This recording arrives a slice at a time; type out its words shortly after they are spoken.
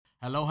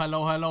Hello,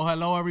 hello, hello,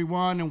 hello,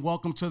 everyone, and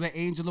welcome to the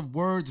Angel of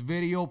Words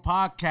video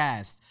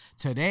podcast.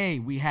 Today,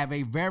 we have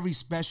a very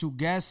special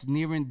guest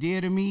near and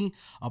dear to me,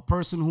 a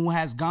person who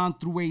has gone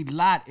through a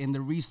lot in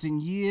the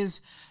recent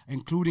years,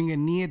 including a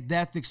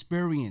near-death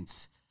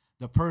experience.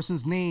 The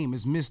person's name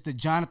is Mr.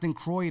 Jonathan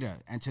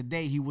Kreuter, and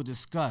today he will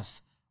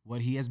discuss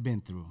what he has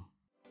been through.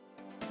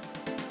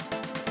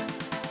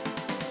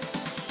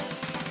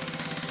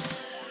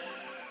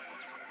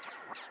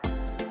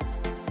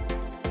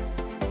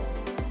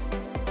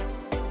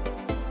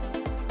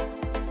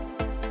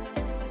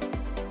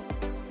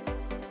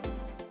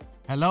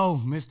 Hello,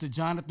 Mr.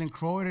 Jonathan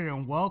Kreuter,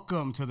 and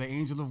welcome to the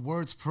Angel of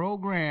Words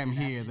program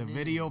here, the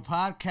video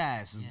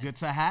podcast. It's good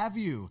to have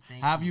you.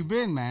 How have you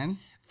been, man?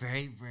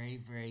 Very, very,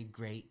 very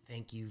great.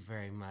 Thank you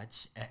very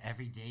much.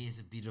 Every day is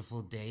a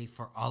beautiful day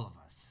for all of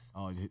us.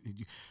 Oh,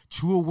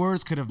 truer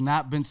words could have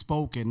not been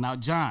spoken. Now,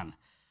 John,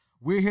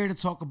 we're here to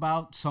talk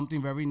about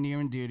something very near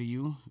and dear to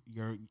you,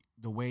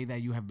 the way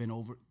that you have been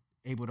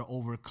able to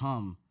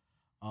overcome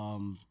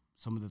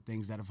some of the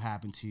things that have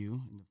happened to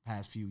you in the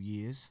past few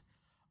years.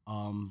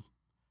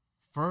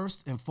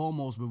 First and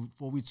foremost,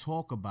 before we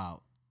talk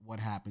about what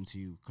happened to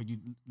you, could you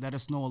let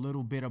us know a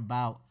little bit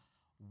about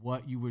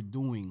what you were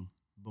doing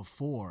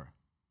before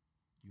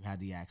you had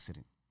the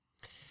accident?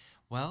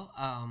 Well,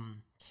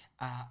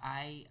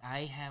 I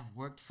have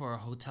worked for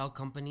hotel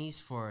companies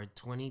for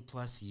 20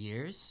 plus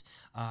years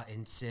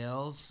in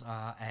sales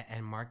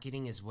and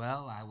marketing as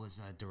well. I was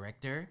a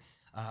director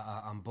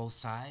on both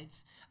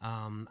sides.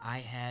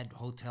 I had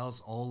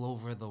hotels all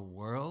over the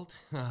world.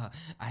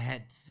 I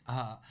had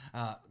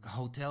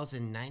hotels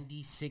in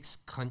 96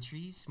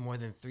 countries, more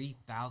than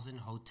 3,000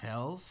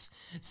 hotels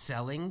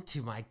selling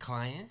to my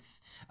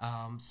clients.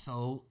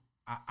 So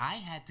I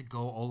had to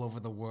go all over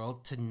the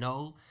world to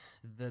know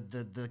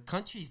the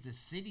countries, the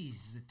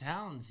cities, the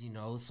towns,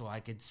 so I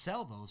could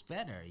sell those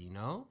better,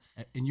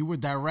 And you were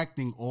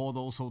directing all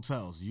those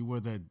hotels. You were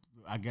the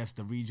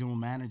regional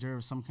manager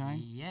of some kind?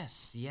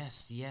 Yes. Wow,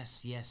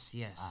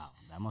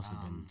 that must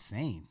have been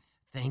insane.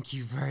 Thank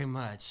you very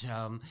much.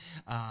 But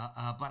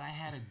I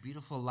had a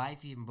beautiful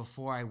life even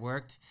before I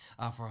worked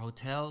for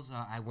hotels.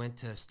 I went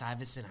to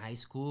Stuyvesant High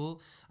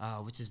School,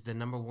 which is the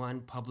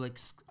 #1 public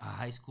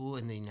high school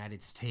in the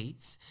United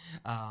States.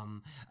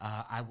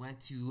 I went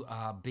to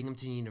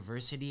Binghamton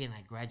University and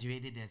I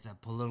graduated as a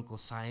political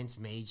science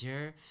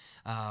major.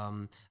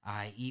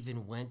 I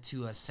even went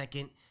to a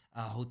second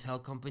hotel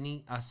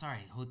company,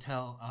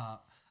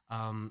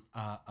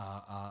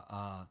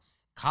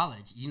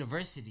 college,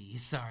 university,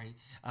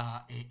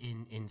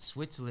 in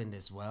Switzerland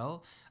as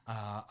well.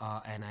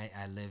 And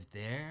I lived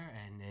there.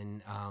 And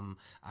then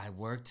I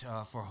worked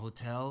for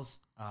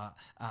hotels.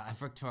 I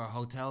worked for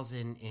hotels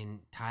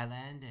in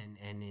Thailand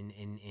and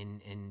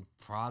in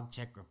Prague,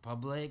 Czech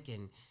Republic.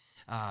 And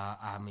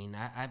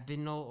I've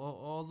been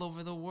all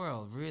over the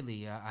world,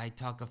 really. I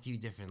talk a few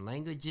different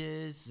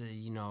languages.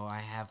 I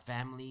have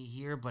family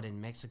here, but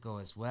in Mexico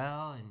as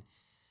well. And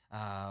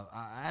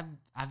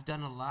I've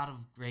done a lot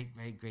of great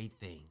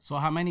things. So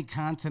how many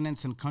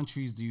continents and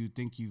countries do you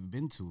think you've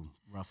been to,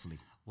 roughly?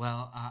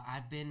 Well,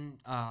 I've been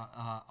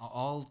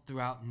all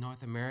throughout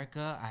North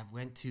America. I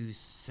went to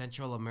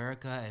Central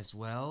America as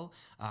well.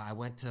 I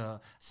went to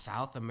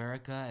South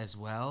America as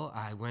well.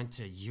 I went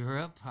to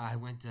Europe. I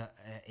went to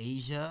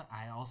Asia.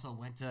 I also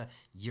went to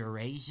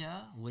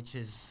Eurasia, which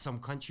is some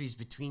countries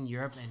between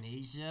Europe and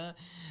Asia.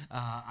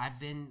 I've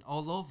been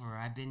all over.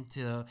 I've been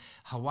to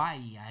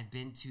Hawaii. I've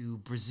been to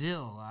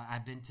Brazil.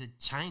 I've been to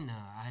China.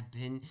 I've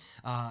been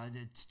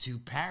to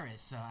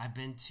Paris. I've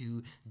been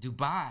to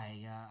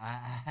Dubai.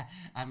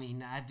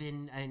 I've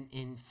been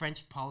in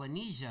French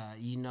Polynesia,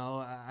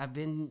 I've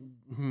been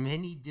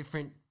many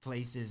different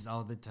places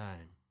all the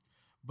time.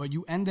 But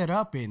you ended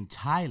up in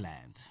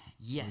Thailand.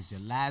 Yes. It was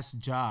your last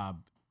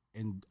job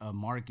in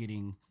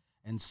marketing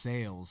and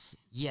sales.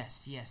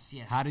 Yes.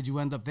 How did you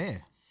end up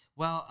there?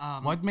 Well,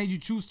 what made you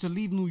choose to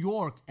leave New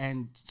York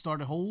and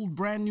start a whole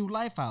brand new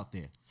life out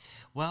there?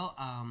 Well,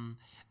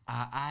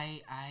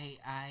 I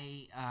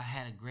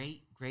had a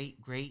great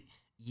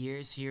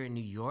years here in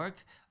New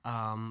York,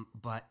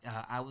 but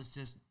I was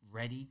just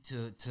ready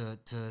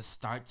to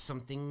start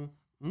something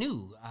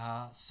new.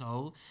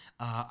 So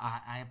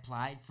I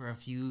applied for a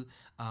few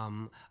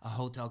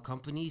hotel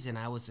companies, and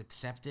I was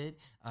accepted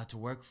to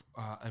work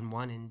in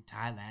one in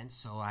Thailand.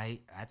 So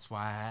that's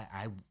why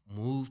I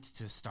moved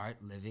to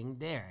start living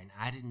there. And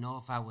I didn't know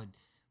if I would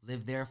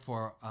live there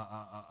for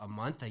a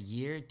month, a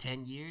year,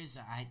 10 years.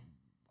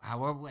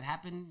 However it would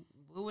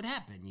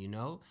happen,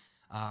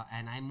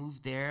 and I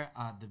moved there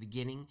at the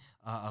beginning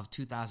of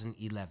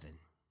 2011.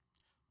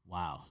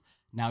 Wow.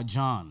 Now,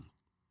 John,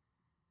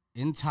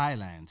 in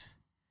Thailand,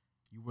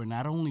 you were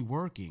not only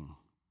working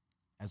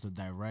as a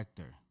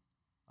director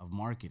of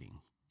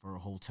marketing for a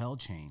hotel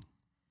chain.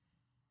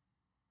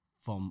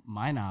 From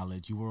my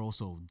knowledge, you were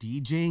also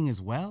DJing as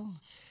well.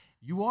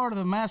 You are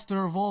the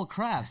master of all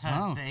crafts,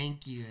 huh?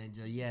 Thank you,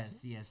 Angel.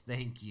 Yes,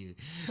 thank you.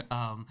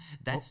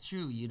 That's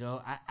true.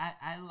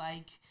 I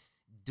like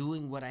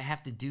doing what I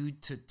have to do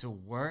to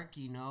work,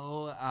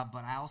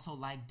 but I also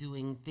like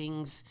doing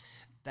things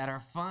that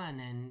are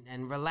fun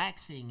and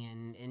relaxing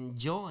and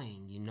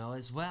enjoying,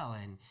 as well.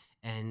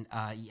 And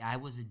I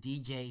was a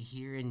DJ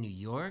here in New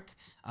York,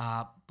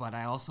 but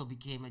I also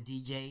became a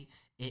DJ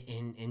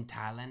in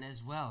Thailand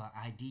as well.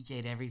 I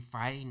DJ'd every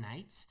Friday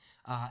nights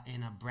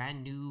in a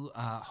brand new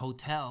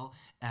hotel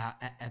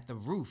at the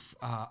roof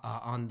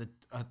on the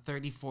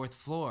 34th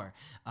floor.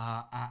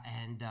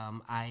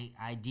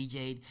 I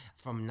DJ'd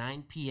from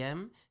 9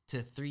 p.m.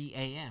 to 3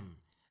 a.m.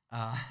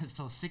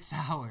 So 6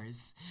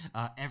 hours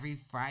every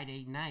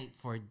Friday night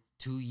for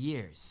 2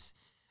 years.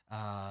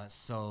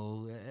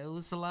 So it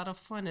was a lot of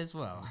fun as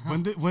well.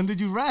 When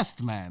did you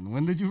rest, man?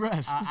 When did you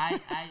rest?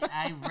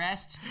 I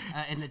rest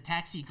in the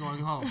taxi going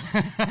home.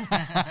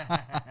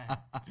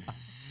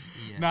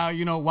 Yeah.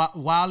 Now,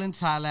 while in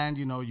Thailand,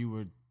 you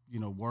were,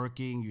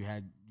 working, you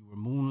were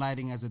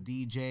moonlighting as a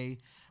DJ,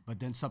 but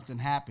then something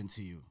happened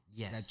to you.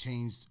 Yes. That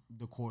changed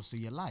the course of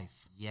your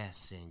life.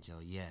 Yes,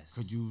 Angel, yes.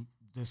 Could you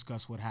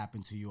discuss what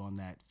happened to you on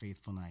that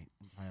fateful night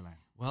in Thailand?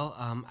 Well,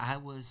 I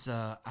was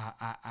I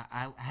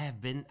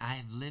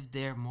have lived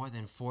there more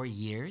than 4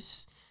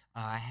 years.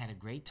 I had a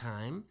great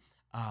time.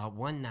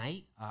 One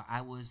night,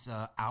 I was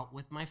out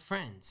with my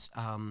friends.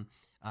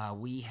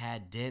 We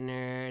had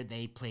dinner.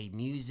 They played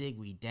music.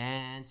 We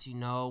danced.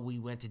 We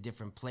went to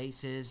different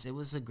places. It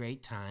was a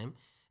great time.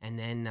 And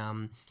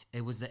then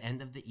it was the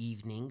end of the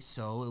evening,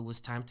 so it was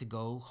time to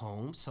go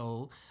home.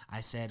 So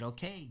I said,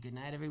 "Okay, good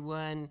night,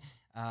 everyone.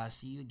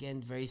 See you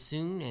again very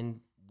soon."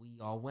 And we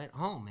all went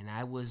home, and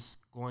I was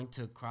going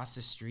to cross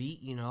the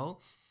street,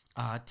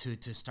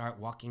 to start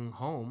walking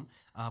home,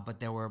 but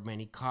there were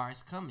many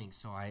cars coming,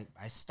 so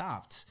I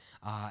stopped.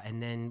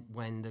 And then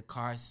when the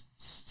cars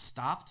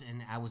stopped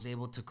and I was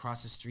able to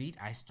cross the street,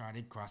 I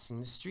started crossing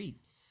the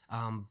street.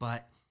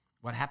 But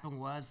what happened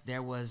was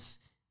there was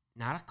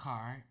not a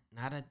car,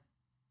 not a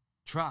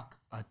truck,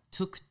 a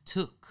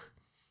tuk-tuk.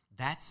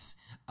 That's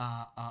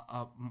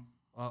a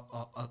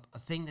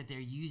thing that they're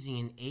using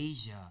in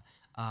Asia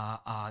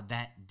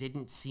that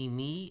didn't see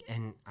me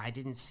and I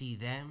didn't see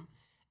them,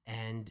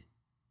 and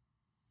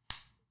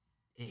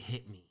it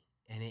hit me,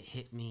 and it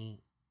hit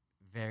me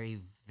very,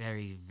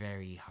 very,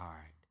 very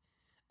hard.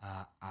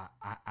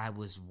 I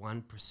was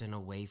 1%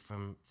 away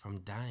from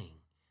dying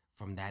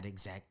from that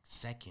exact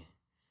second.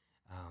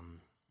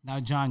 Now,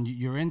 John,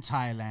 you're in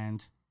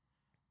Thailand.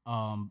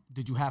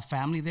 Did you have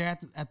family there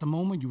at the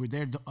moment? You were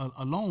there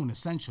alone,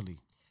 essentially.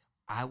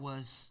 I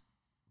was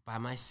by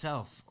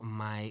myself.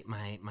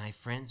 My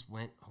friends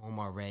went home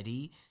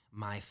already.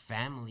 My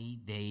family,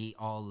 they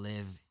all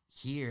live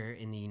here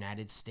in the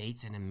United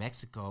States and in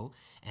Mexico.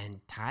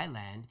 And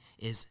Thailand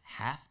is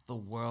half the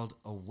world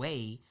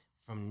away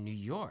from New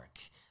York.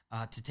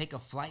 To take a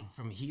flight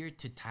from here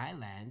to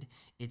Thailand,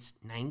 it's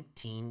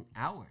 19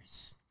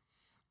 hours.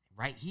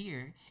 Right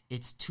here,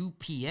 it's 2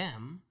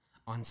 p.m.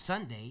 on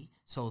Sunday.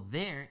 So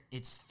there,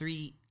 it's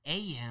 3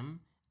 a.m.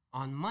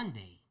 on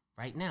Monday.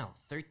 Right now,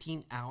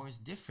 13 hours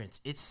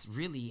difference. It's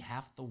really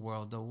half the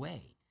world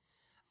away.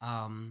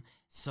 And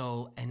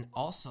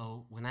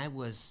also, when I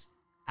was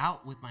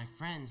out with my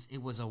friends,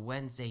 it was a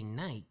Wednesday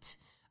night,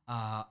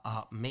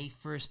 May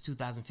 1st,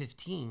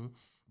 2015,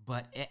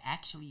 but it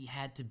actually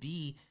had to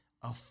be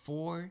a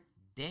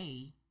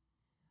 4-day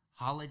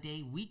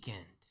holiday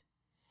weekend.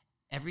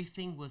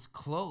 Everything was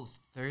closed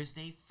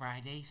Thursday,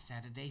 Friday,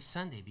 Saturday,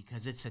 Sunday,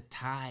 because it's a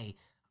Thai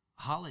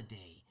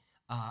holiday.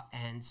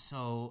 And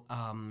so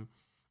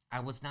I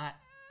was not,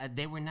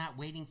 they were not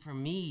waiting for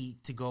me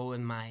to go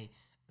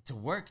to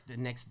work the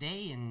next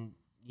day, and,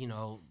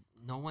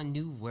 no one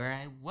knew where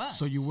I was.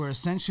 So you were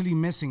essentially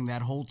missing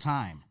that whole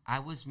time. I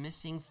was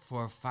missing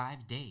for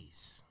 5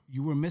 days.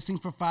 You were missing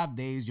for 5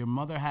 days. Your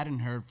mother hadn't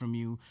heard from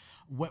you.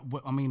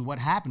 What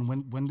happened?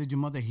 When did your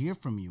mother hear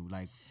from you?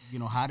 Like,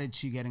 how did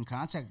she get in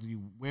contact with you?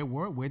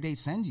 Where'd they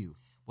send you?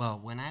 Well,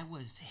 when I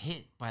was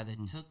hit by the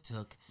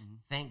tuk-tuk,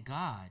 thank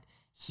God,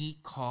 he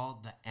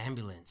called the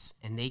ambulance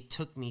and they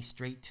took me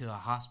straight to a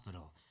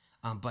hospital.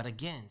 But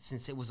again,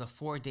 since it was a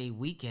 4-day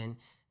weekend,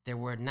 there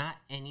were not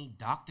any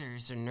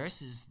doctors or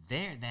nurses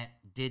there that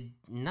did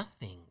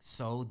nothing.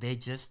 So they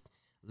just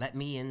let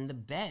me in the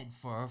bed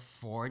for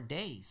 4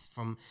 days,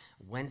 from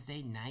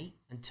Wednesday night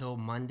until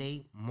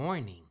Monday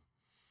morning.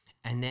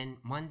 And then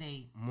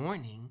Monday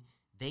morning,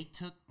 they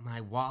took my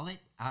wallet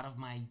out of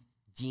my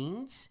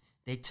jeans.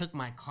 They took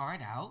my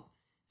card out,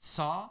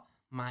 saw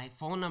my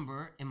phone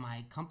number in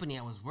my company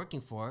I was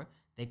working for.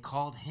 They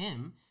called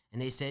him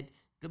and they said,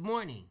 "Good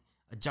morning.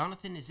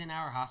 Jonathan is in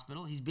our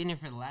hospital. He's been here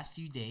for the last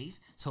few days.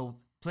 So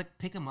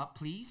pick him up,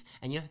 please.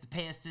 And you have to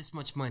pay us this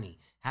much money.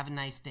 Have a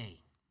nice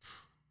day."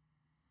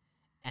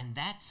 And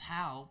that's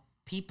how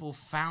people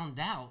found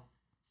out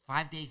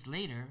 5 days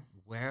later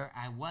where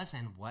I was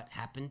and what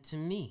happened to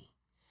me.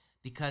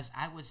 Because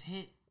I was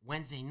hit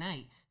Wednesday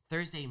night.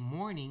 Thursday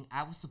morning,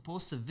 I was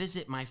supposed to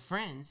visit my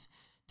friends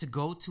to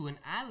go to an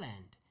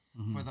island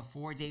for the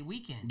 4-day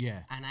weekend.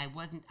 Yeah. And I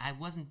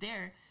wasn't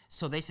there.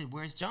 So they said,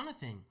 "Where's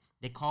Jonathan?"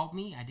 They called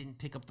me. I didn't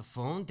pick up the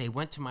phone. They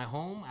went to my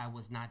home. I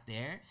was not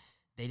there.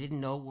 They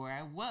didn't know where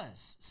I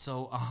was.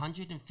 So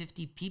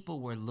 150 people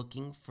were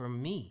looking for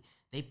me.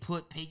 They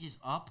put pages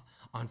up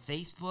on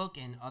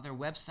Facebook and other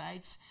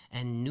websites,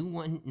 and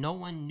no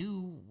one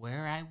knew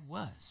where I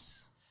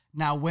was.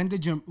 Now, when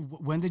did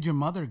your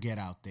mother get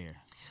out there?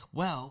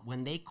 Well,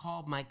 when they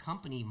called my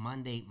company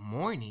Monday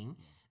morning,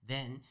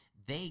 then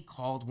they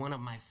called one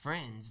of my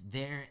friends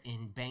there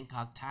in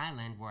Bangkok,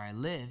 Thailand, where I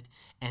lived,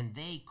 and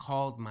they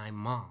called my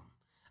mom.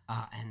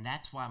 And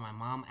that's why my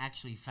mom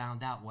actually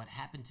found out what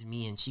happened to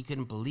me, and she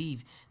couldn't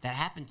believe that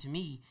happened to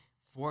me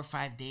 4 or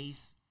 5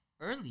 days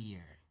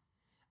earlier.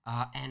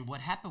 And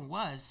what happened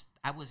was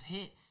I was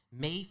hit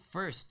May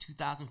 1st,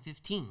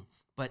 2015.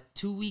 But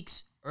 2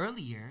 weeks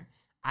earlier,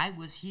 I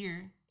was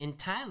here in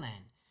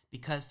Thailand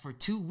because for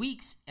 2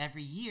 weeks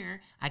every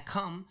year, I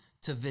come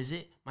to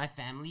visit my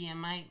family and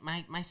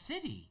my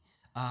city.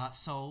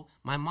 So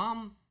my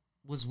mom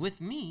was with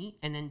me,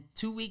 and then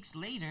 2 weeks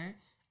later,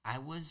 I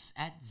was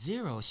at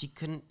zero. She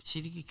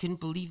couldn't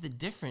believe the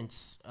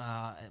difference.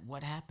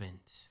 What happened?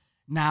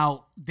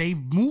 Now, they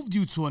moved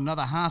you to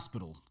another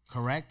hospital,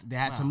 correct? They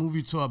had to move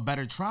you to a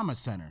better trauma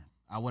center.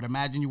 I would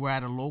imagine you were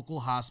at a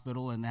local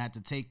hospital and they had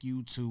to take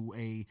you to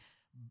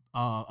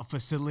a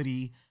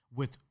facility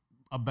with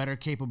a better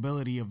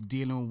capability of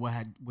dealing with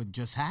what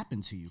just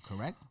happened to you,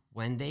 correct?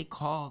 When they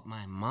called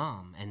my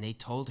mom and they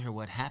told her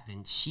what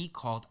happened, she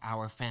called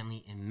our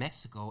family in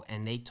Mexico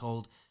and they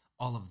told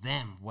all of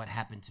them what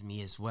happened to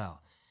me as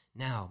well.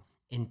 Now,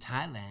 in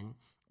Thailand,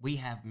 we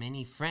have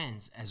many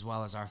friends as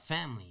well as our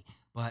family.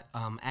 But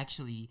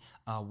actually,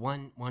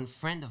 one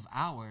friend of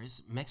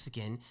ours,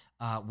 Mexican,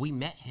 we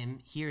met him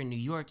here in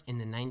New York in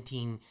the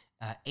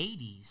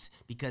 1980s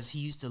because he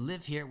used to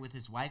live here with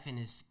his wife and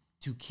his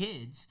 2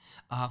 kids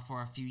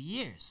for a few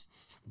years.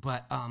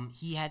 But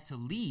he had to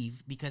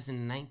leave because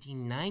in the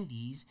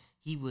 1990s,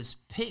 he was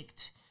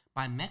picked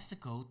by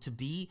Mexico to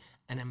be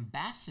an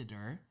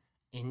ambassador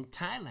in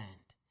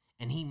Thailand.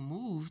 And he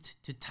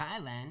moved to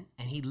Thailand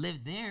and he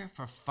lived there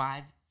for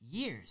 5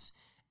 years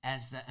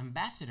as the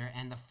ambassador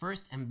and the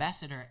first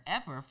ambassador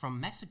ever from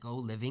Mexico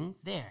living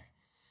there.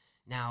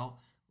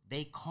 Now,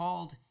 they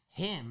called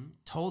him,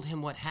 told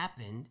him what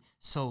happened,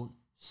 so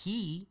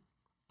he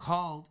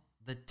called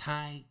the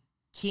Thai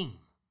king.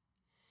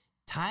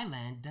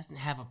 Thailand doesn't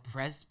have a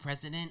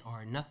president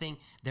or nothing.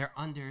 They're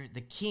under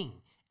the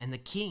king. And the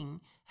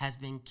king has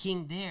been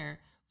king there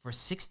for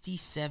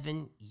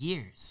 67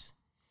 years.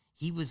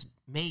 He was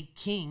made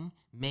king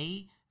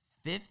May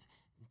 5th,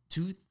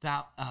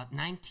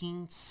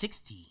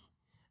 1960.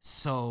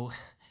 So,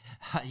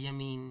 I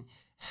mean,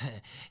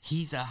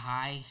 he's a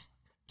high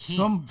king.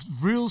 Some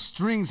real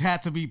strings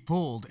had to be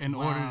pulled in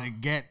order to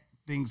get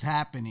things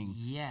happening.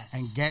 Yes.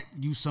 And get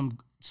you some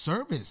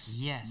service.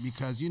 Yes.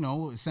 Because,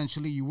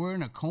 essentially you were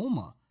in a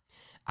coma.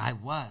 I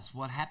was.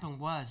 What happened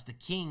was the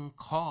king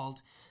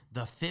called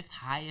the 5th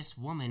highest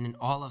woman in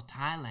all of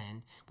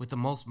Thailand with the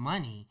most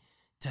money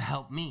to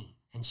help me.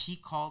 And she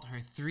called her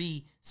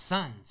 3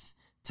 sons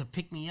to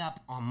pick me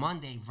up on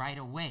Monday right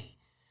away.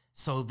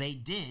 So they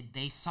did.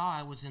 They saw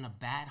I was in a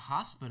bad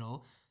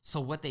hospital. So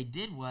what they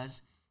did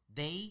was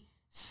they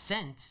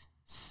sent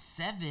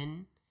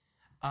 7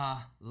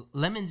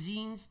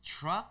 limousines,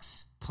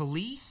 trucks,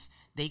 police.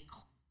 They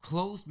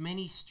closed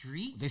many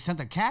streets. They sent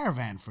a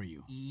caravan for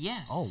you.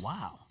 Yes. Oh,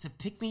 wow. To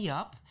pick me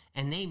up.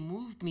 And they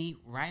moved me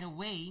right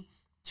away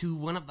to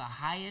one of the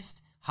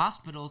highest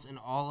hospitals in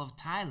all of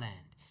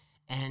Thailand.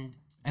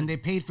 And they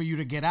paid for you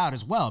to get out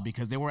as well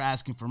because they were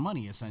asking for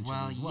money essentially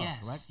as well,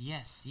 yes, correct?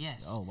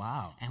 Yes. Oh,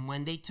 wow. And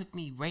when they took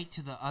me right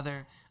to the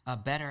other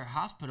better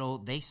hospital,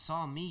 they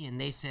saw me and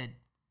they said,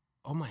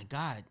 "Oh my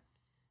God,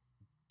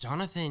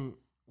 Jonathan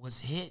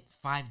was hit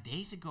 5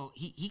 days ago.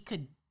 He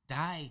could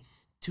die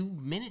 2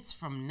 minutes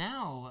from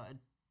now,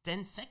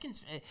 10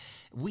 seconds.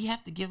 We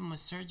have to give him a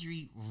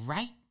surgery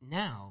right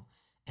now."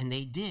 And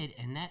they did.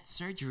 And that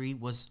surgery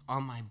was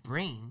on my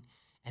brain.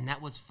 And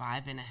that was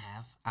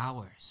 5.5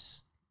 hours.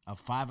 A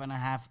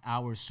 5.5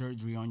 hour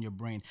surgery on your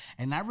brain.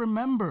 And I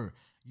remember,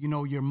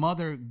 your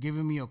mother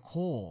giving me a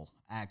call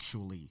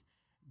actually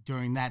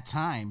during that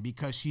time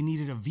because she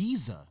needed a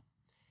visa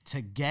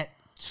to get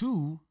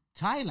to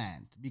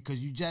Thailand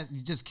because you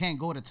just can't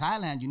go to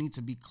Thailand. You need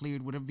to be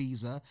cleared with a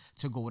visa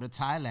to go to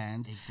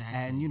Thailand. Exactly.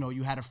 And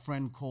you had a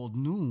friend called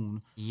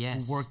Noon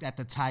Yes. who worked at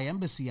the Thai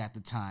embassy at the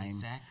time.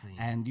 Exactly.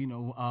 And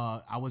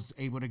I was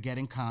able to get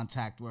in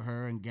contact with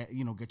her and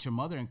get your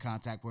mother in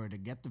contact with her to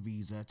get the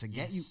visa to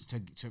get you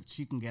to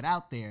she can get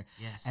out there.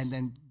 Yes. And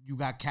then you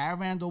got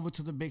caravanned over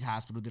to the big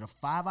hospital, did a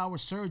 5-hour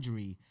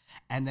surgery,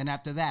 and then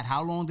after that,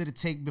 how long did it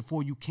take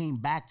before you came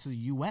back to the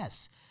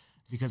U.S.?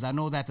 Because I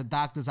know that the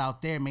doctors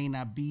out there may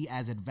not be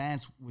as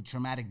advanced with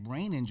traumatic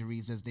brain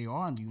injuries as they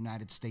are in the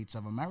United States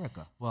of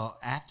America. Well,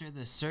 after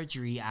the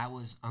surgery, I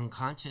was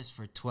unconscious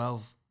for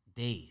 12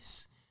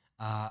 days.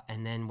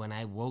 And then when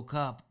I woke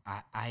up,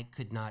 I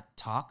could not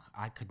talk.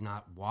 I could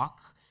not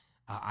walk.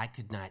 I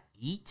could not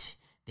eat.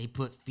 They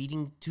put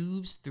feeding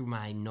tubes through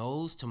my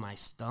nose to my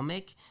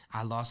stomach.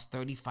 I lost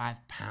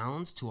 35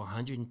 pounds to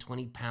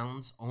 120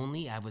 pounds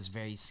only. I was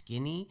very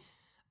skinny.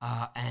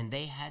 and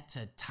they had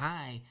to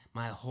tie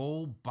my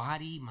whole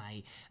body,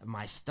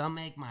 my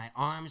stomach, my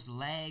arms,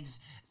 legs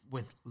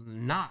with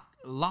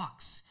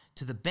locks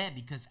to the bed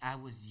because I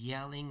was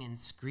yelling and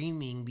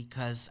screaming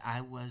because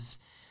I was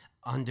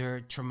under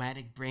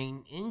traumatic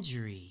brain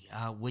injury,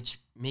 which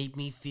made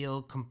me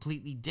feel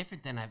completely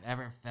different than I've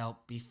ever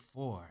felt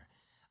before.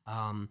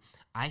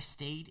 I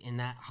stayed in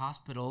that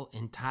hospital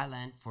in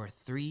Thailand for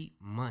 3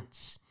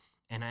 months,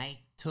 and I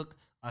took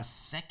a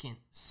second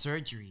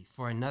surgery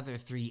for another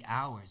 3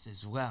 hours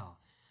as well.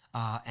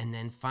 And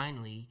then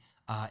finally,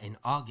 in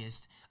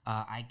August,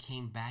 I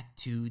came back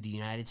to the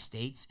United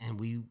States, and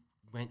we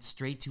went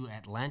straight to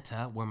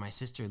Atlanta, where my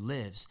sister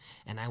lives,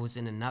 and I was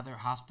in another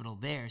hospital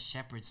there,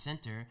 Shepherd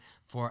Center,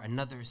 for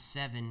another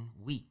 7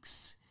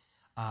 weeks.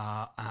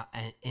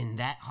 And in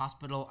that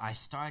hospital, I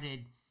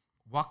started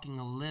walking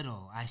a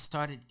little. I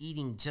started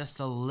eating just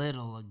a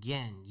little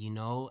again,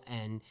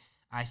 and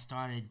I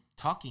started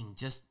talking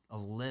just a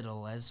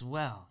little as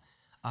well.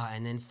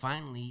 And then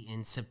finally,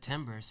 in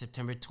September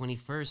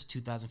 21st,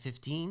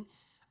 2015,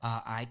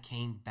 I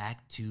came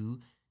back to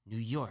New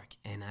York,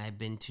 and I've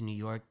been to New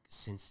York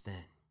since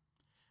then.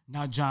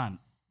 Now, John,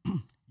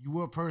 you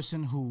were a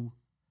person who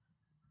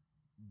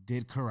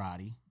did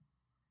karate,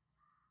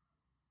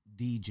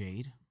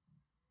 DJ'd.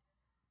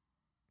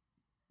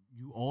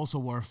 You also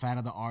were a fan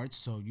of the arts,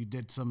 so you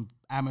did some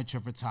amateur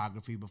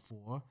photography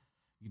before.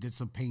 You did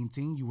some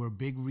painting. You were a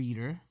big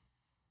reader.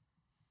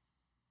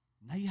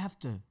 Now you have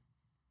to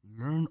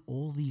learn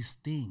all these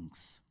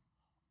things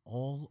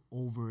all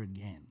over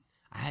again.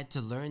 I had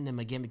to learn them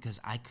again because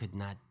I could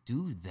not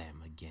do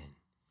them again.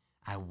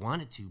 I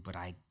wanted to, but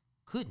I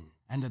couldn't.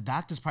 And the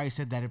doctors probably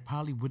said that it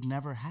probably would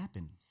never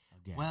happen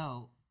again.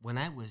 Well, when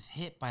I was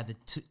hit by the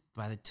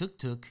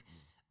tuk-tuk,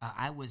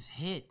 I was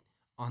hit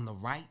on the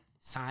right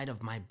side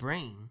of my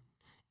brain,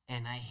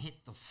 and I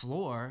hit the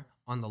floor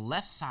on the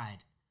left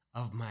side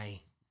of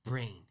my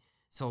brain.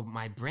 So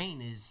my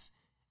brain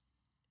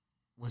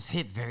was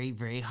hit very,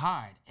 very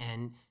hard,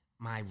 and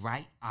my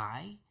right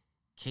eye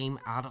came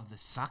out of the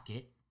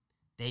socket.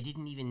 They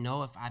didn't even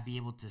know if I'd be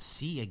able to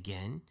see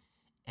again,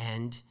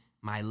 and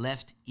my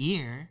left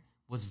ear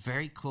was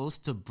very close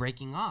to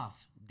breaking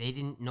off. They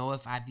didn't know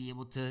if I'd be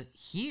able to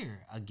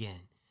hear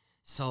again.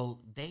 So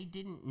they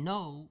didn't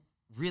know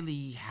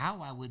really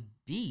how I would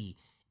be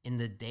in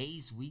the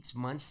days, weeks,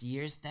 months,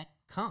 years that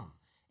come.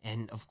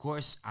 And of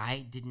course,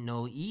 I didn't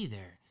know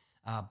either.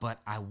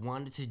 But I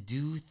wanted to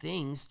do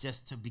things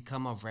just to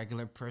become a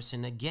regular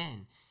person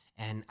again.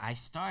 And I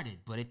started,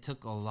 but it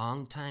took a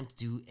long time to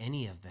do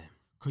any of them.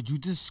 Could you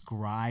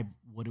describe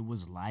what it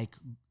was like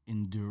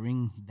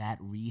enduring that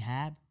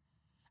rehab?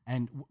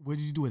 And where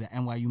did you do it? At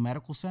NYU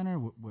Medical Center?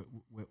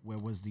 Where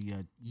was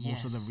the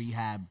most of the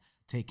rehab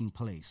taking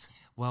place?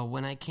 Well,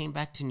 when I came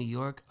back to New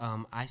York,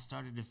 I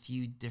started a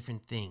few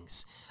different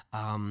things.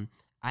 I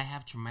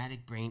have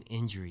traumatic brain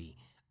injury.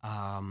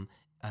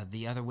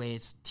 The other way,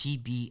 it's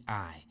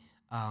TBI.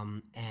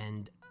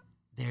 And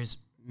there's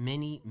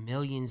many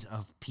millions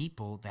of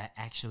people that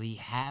actually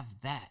have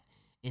that.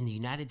 In the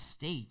United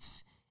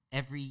States,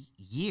 every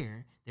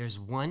year, there's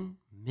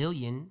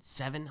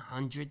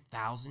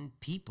 1,700,000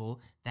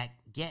 people that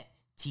get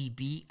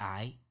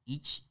TBI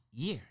each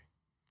year.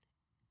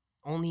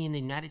 Only in the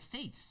United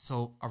States.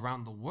 So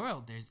around the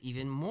world, there's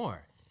even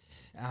more.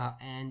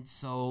 And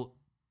so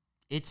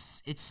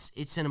it's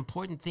an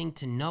important thing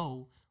to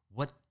know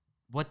what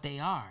they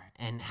are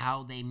and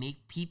how they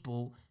make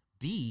people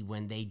be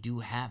when they do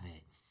have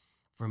it.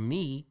 For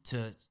me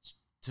to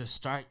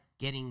start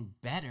getting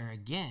better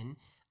again,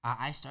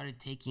 I started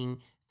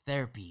taking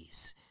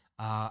therapies.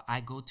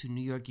 I go to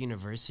New York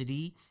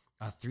University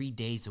 3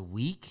 days a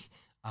week.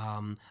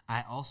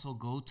 I also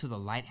go to the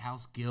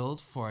Lighthouse Guild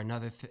for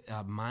another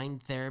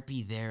mind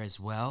therapy there as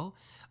well.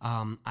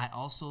 I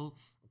also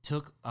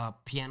took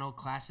piano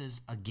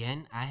classes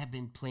again. I have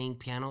been playing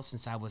piano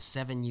since I was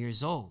 7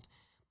 years old.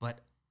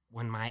 But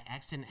when my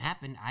accident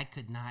happened, I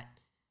could not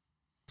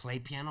play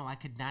piano. I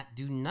could not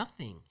do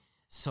nothing.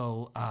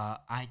 So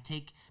I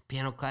take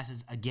piano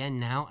classes again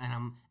now, and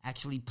I'm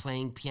actually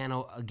playing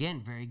piano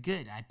again very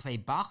good. I play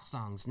Bach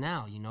songs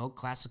now,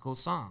 classical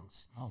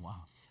songs. Oh,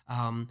 wow.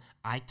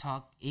 I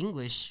talk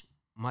English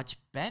much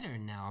better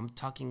now. I'm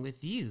talking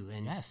with you.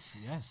 And yes.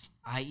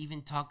 I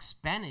even talk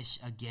Spanish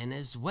again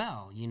as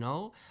well,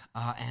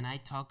 and I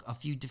talk a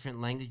few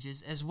different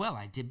languages as well.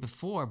 I did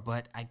before,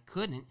 but I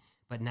couldn't.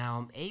 But now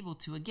I'm able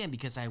to again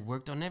because I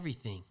worked on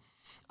everything.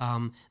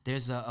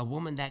 There's a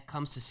woman that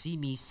comes to see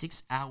me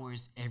 6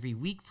 hours every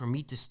week for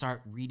me to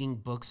start reading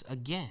books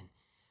again.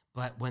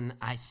 But when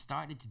I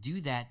started to do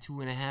that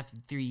 2.5 to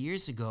 3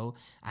 years ago,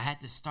 I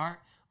had to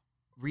start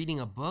reading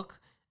a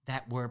book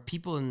that were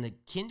people in the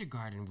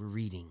kindergarten were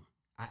reading.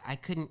 I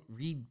couldn't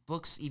read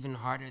books even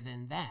harder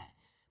than that.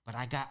 But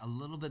I got a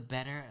little bit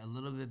better,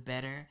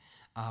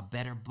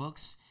 better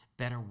books,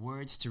 better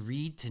words to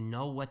read, to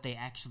know what they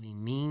actually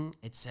mean,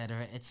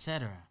 etc.,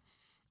 etc.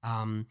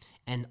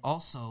 And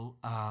also,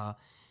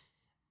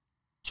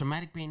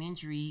 traumatic brain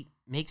injury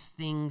makes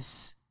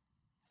things,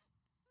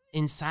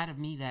 inside of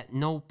me that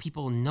no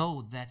people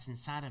know that's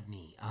inside of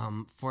me.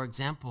 For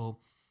example,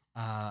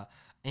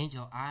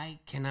 Angel, I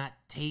cannot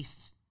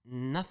taste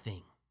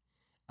nothing.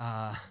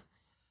 Uh,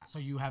 So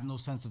you have no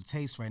sense of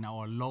taste right now,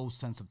 or low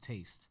sense of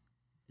taste.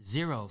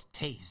 Zero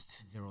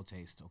taste. Zero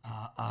taste. Okay.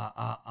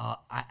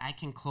 I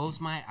can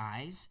close my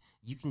eyes.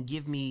 You can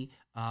give me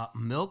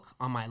milk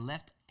on my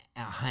left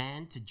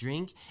hand to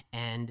drink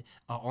and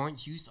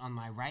orange juice on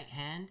my right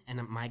hand,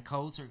 and my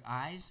closed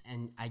eyes,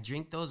 and I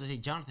drink those. I say,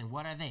 Jonathan,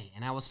 what are they?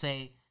 And I will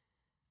say,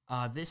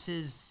 this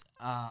is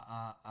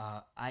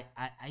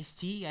iced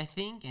tea, I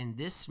think, and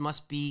this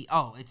must be,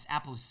 it's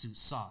apple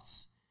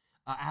sauce,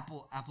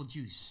 apple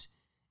juice.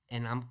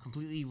 And I'm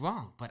completely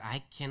wrong, but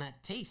I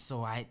cannot taste,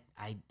 so I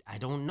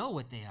don't know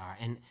what they are,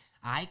 and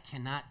I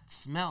cannot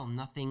smell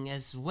nothing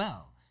as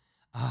well.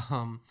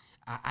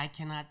 I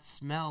cannot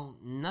smell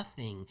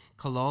nothing,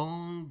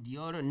 cologne,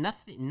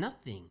 deodorant,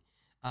 nothing.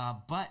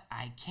 But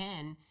I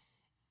can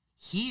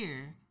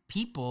hear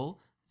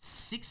people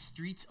 6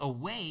 streets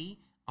away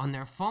on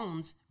their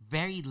phones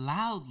very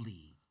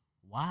loudly.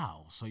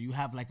 Wow. So you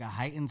have like a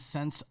heightened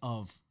sense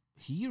of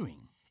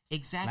hearing.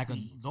 Exactly.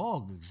 Like a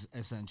dog,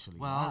 essentially.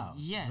 Well, wow.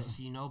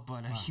 yes,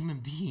 but a human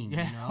being,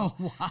 Yeah.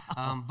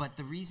 Wow. But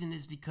the reason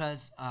is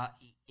because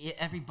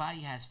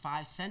everybody has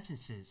 5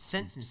 senses.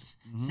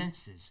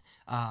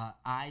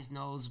 Eyes,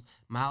 nose,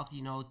 mouth,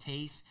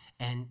 taste.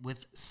 And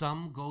with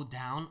some go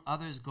down,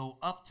 others go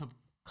up to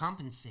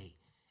compensate.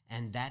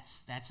 And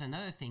that's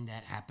another thing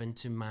that happened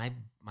to my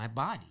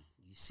body,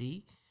 you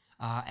see?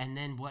 And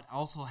then what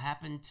also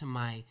happened to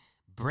my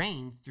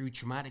brain through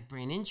traumatic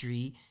brain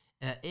injury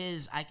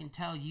is I can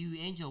tell you,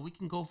 Angel, we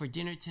can go for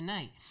dinner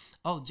tonight.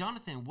 Oh,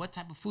 Jonathan, what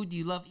type of food do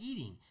you love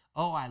eating?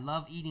 Oh, I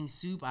love eating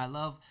soup. I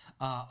love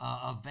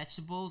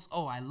vegetables.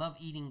 Oh, I love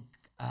eating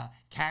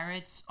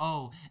carrots.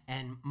 Oh,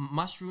 and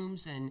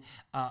mushrooms. And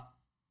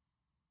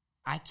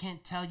I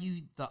can't tell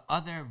you the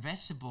other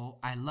vegetable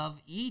I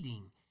love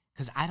eating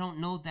because I don't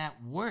know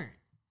that word.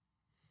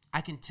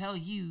 I can tell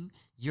you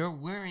you're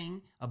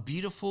wearing a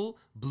beautiful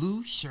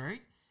blue shirt,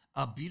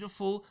 a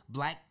beautiful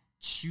black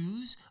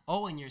shoes.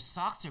 Oh, and your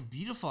socks are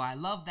beautiful. I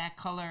love that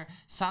color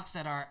socks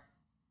that are,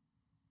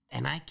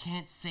 and I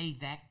can't say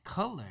that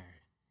color.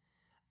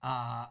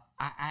 I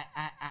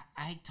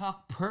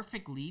talk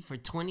perfectly for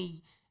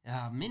 20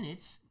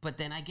 minutes, but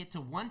then I get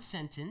to one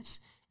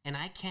sentence and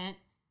I can't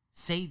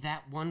say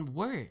that one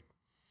word.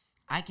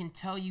 I can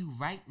tell you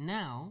right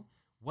now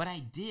what I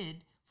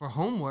did for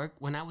homework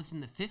when I was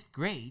in the 5th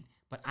grade,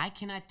 but I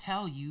cannot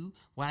tell you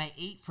what I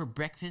ate for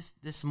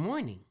breakfast this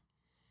morning.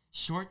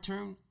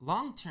 Short-term,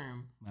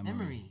 long-term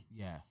memory.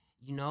 Yeah.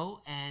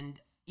 And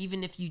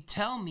even if you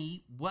tell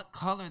me what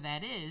color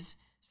that is,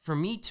 for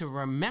me to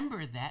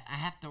remember that, I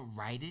have to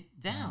write it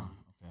down.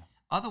 Okay.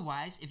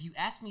 Otherwise, if you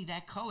ask me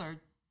that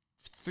color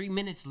 3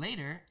 minutes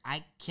later,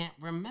 I can't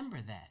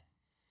remember that.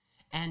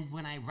 And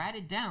when I write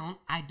it down,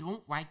 I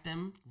don't write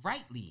them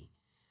rightly.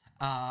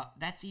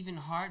 That's even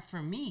hard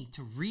for me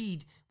to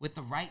read with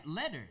the right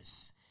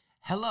letters.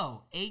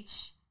 Hello,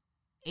 H-I-L-O,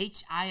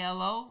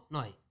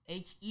 no,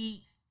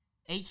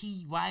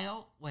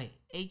 H-E-Y-O, wait,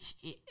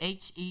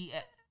 H-E,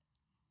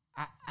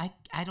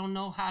 I don't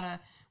know how to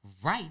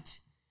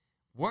write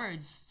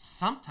words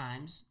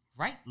sometimes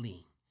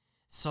rightly.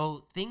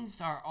 So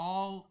things are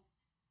all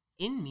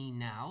in me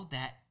now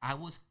that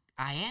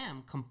I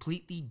am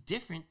completely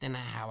different than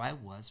how I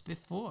was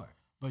before.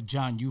 But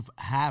John, you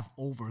have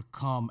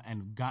overcome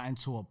and gotten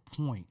to a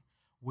point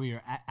where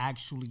you're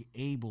actually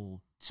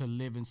able to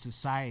live in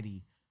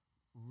society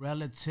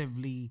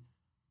relatively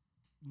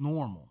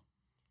normal,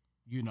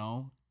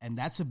 and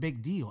that's a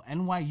big deal.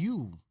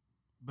 NYU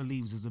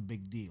believes is a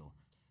big deal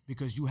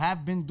because you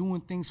have been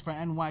doing things for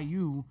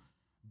NYU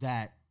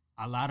that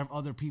a lot of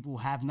other people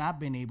have not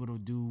been able to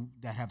do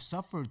that have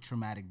suffered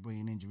traumatic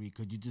brain injury.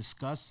 Could you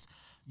discuss,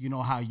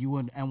 how you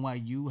and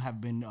NYU have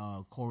been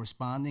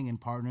corresponding and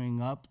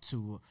partnering up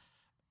to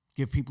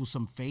give people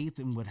some faith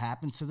in what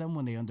happens to them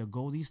when they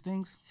undergo these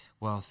things?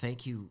 Well,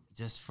 thank you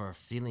just for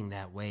feeling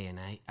that way. And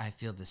I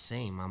feel the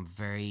same. I'm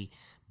very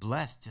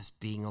blessed just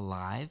being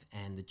alive.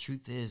 And the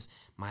truth is,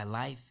 my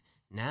life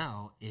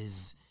now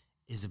is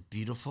a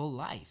beautiful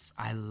life.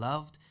 I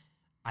love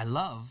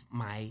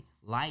my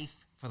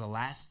life for the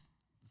last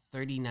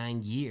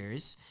 39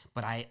 years,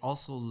 but I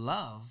also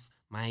love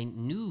my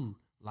new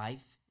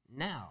life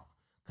now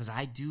because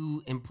I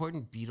do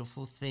important,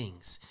 beautiful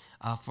things.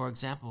 For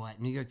example, at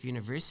New York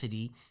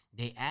University,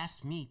 they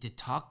asked me to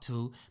talk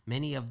to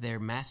many of their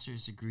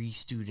master's degree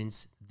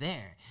students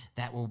there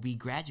that will be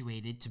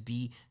graduated to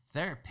be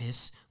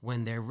therapists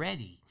when they're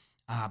ready.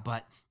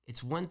 But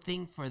it's one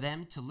thing for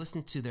them to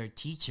listen to their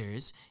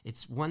teachers.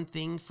 It's one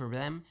thing for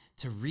them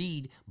to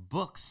read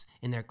books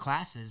in their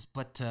classes,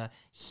 but to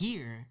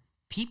hear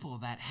people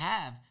that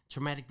have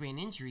traumatic brain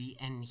injury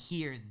and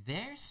hear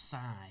their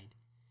side,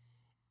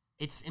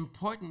 it's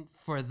important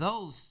for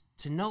those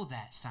to know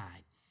that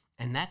side.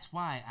 And that's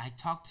why I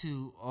talked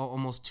to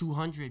almost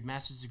 200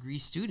 master's degree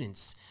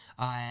students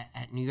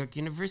at New York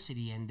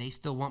University, and they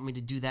still want me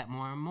to do that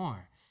more and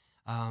more.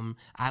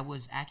 I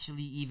was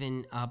actually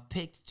even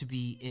picked to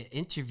be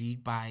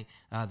interviewed by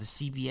the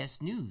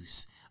CBS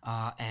News,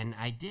 and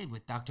I did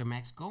with Dr.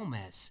 Max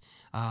Gomez,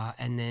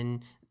 and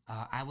then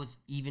I was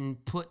even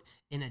put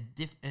in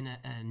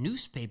a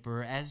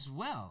newspaper as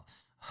well,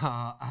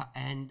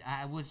 and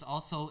I was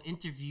also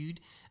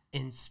interviewed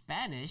in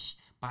Spanish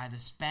by the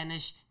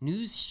Spanish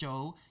news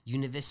show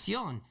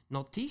Univision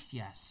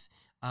Noticias.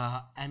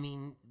 I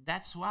mean,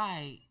 that's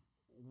why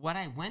what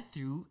I went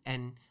through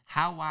and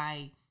how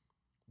I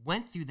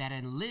went through that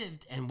and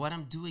lived and what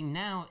I'm doing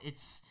now,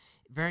 it's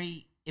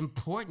very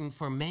important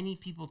for many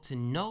people to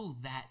know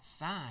that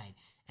side.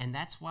 And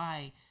that's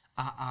why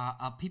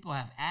people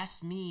have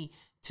asked me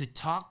to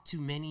talk to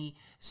many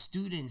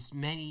students,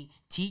 many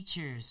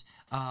teachers,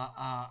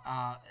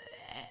 to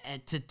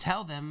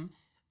tell them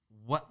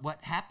what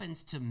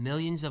happens to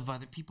millions of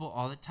other people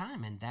all the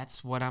time. And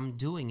that's what I'm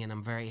doing, and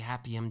I'm very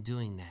happy I'm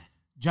doing that.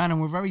 John,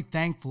 and we're very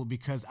thankful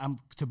because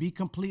to be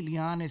completely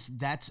honest,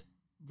 that's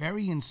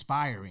very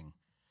inspiring.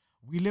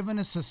 We live in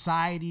a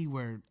society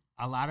where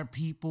a lot of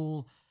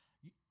people,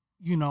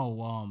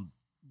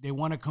 they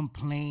want to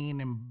complain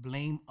and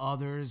blame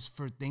others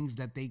for things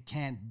that they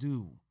can't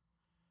do.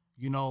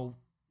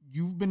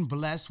 You've been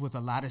blessed with a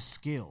lot of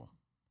skill,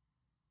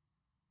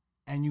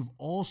 and you've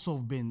also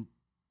been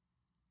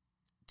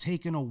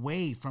taken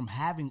away from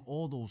having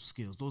all those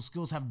skills. Those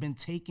skills have been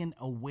taken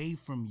away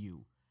from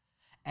you,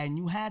 and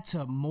you had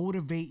to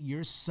motivate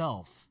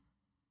yourself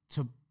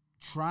to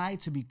try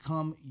to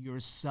become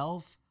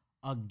yourself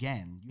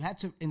again. You had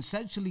to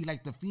essentially,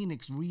 like the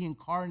Phoenix,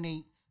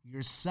 reincarnate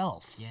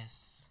yourself.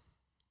 Yes.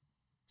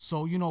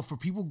 So, for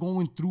people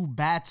going through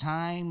bad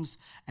times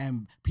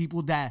and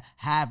people that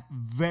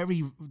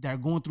are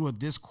going through a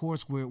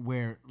discourse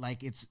where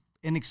like it's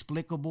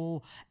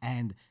inexplicable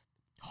and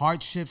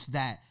hardships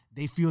that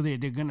they feel that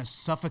they're going to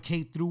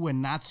suffocate through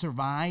and not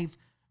survive,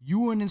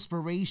 you are an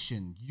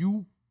inspiration.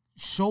 You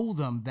show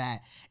them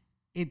that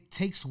it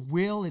takes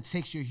will, it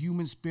takes your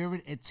human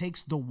spirit, it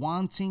takes the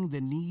wanting,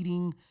 the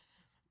needing,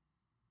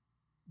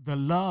 the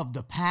love,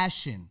 the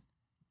passion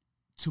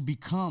to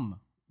become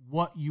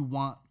what you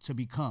want to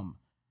become,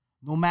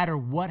 no matter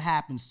what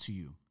happens to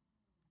you.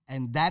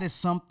 And that is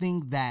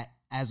something that,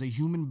 as a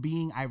human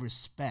being, I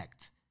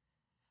respect,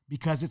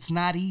 because it's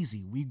not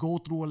easy. We go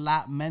through a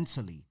lot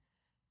mentally.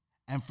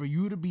 And for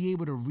you to be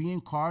able to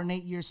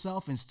reincarnate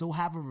yourself and still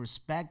have a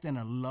respect and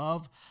a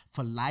love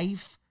for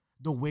life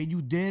the way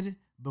you did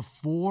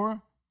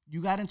before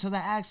you got into the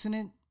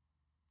accident,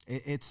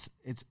 it's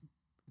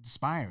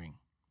inspiring.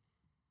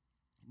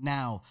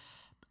 Now,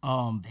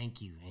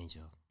 thank you,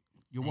 Angel.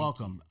 You're Thank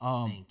welcome.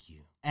 You. Thank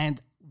you.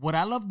 And what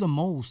I love the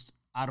most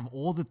out of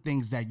all the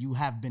things that you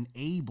have been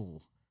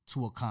able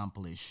to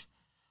accomplish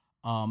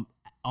on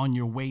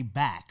your way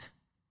back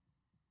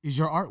is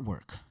your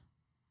artwork.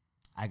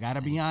 I got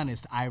to be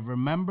honest. I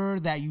remember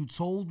that you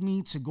told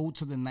me to go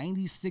to the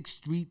 96th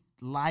Street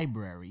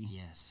Library.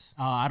 Yes.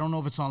 I don't know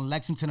if it's on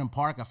Lexington and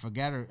Park. I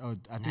forget. Or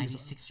I think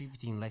 96th Street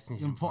between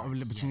Lexington and Park.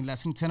 Between yes.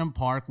 Lexington and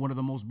Park, one of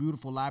the most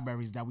beautiful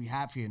libraries that we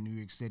have here in New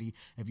York City.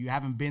 If you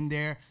haven't been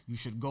there, you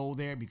should go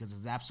there because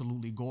it's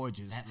absolutely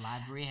gorgeous. That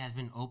library has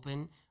been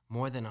open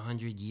more than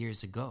 100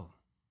 years ago.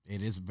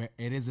 It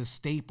is a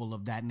staple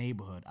of that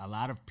neighborhood. A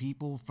lot of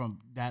people from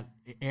that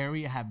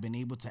area have been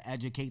able to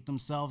educate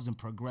themselves and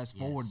progress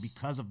forward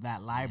because of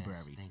that library.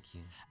 Yes, thank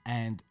you.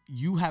 And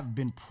you have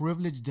been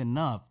privileged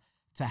enough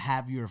to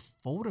have your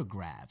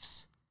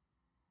photographs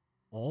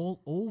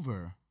all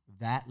over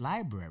that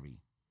library.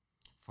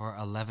 For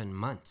 11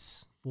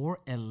 months. For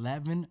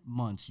 11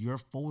 months, your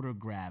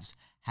photographs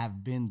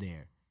have been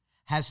there.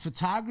 Has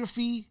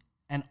photography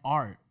and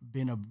art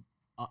been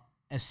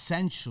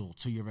essential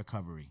to your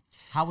recovery?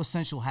 How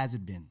essential has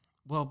it been?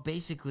 Well,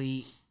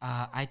 basically,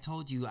 I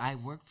told you I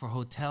worked for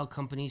hotel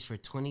companies for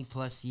 20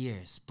 plus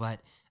years, but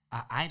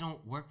I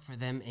don't work for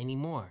them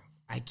anymore.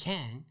 I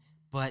can,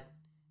 but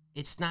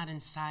it's not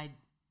inside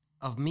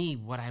of me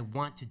what I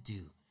want to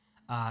do.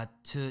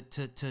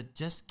 To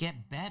just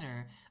get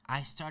better,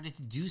 I started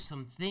to do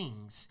some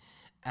things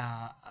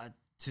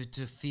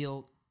to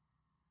feel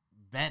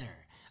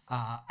better.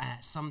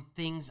 Some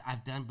things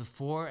I've done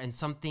before and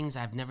some things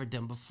I've never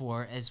done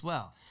before as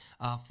well.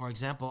 For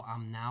example,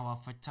 I'm now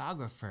a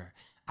photographer.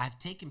 I've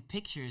taken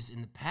pictures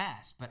in the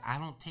past, but I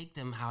don't take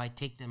them how I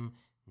take them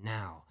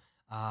now.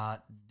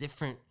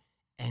 Different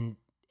and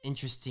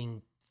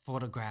interesting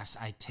photographs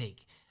I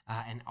take.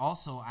 And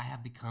also, I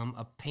have become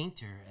a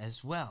painter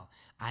as well.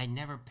 I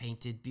never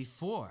painted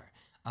before.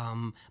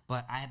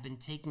 But I have been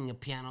taking a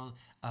piano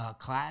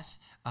class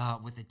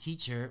with a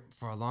teacher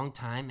for a long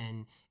time,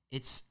 and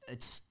it's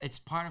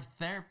part of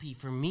therapy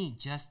for me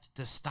just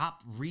to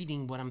stop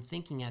reading what I'm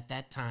thinking at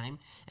that time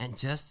and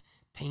just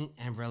paint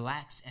and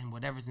relax, and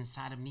whatever's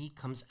inside of me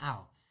comes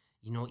out.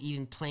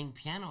 Even playing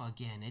piano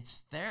again, it's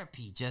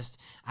therapy. Just,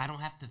 I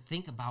don't have to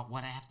think about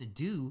what I have to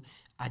do.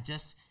 I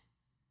just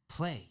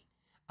play.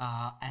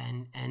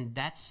 And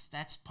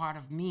that's part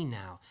of me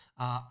now.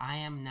 I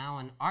am now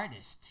an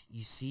artist,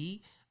 you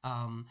see.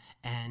 I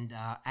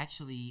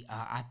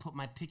put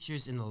my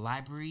pictures in the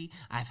library.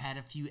 I've had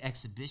a few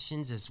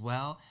exhibitions as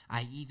well.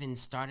 I even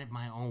started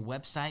my own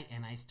website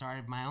and I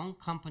started my own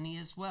company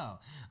as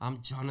well.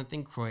 I'm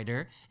Jonathan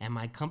Kreuter, and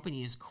my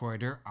company is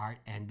Kreuter Art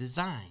and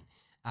Design.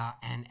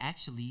 And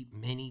actually,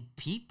 many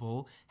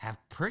people have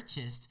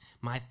purchased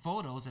my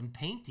photos and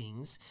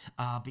paintings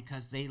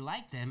because they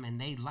like them and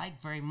they like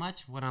very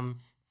much what I'm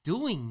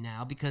doing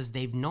now because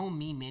they've known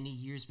me many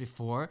years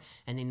before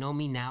and they know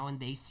me now and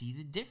they see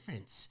the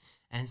difference.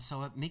 And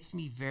so it makes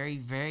me very,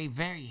 very,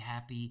 very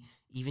happy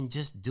even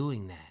just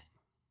doing that.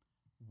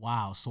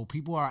 Wow. So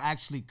people are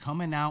actually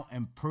coming out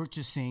and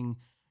purchasing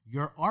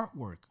your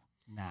artwork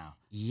now.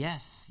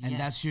 Yes, And yes.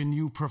 that's your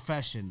new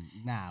profession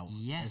now.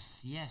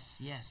 Yes,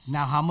 yes, yes.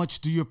 Now, how much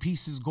do your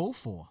pieces go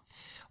for?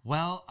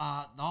 Well,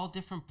 all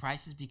different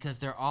prices because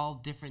they're all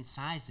different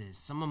sizes.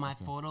 Some of my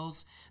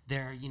photos,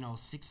 they're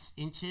 6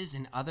 inches,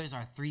 and others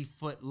are 3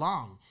 foot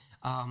long.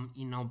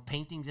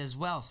 Paintings as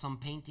well. Some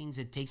paintings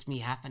it takes me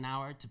half an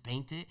hour to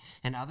paint it,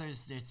 and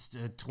others it's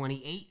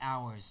 28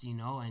 hours.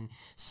 And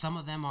some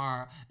of them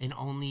are in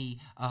only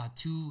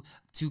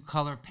two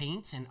color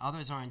paints, and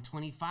others are in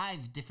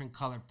 25 different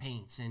color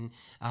paints, and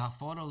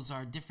photos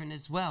are different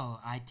as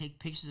well. I take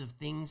pictures of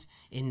things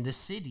in the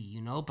city,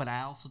 but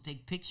I also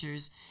take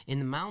pictures in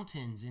the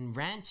mountains, in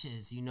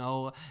ranches,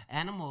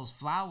 animals,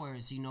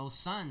 flowers,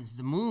 suns,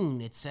 the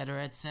moon,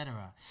 etc.,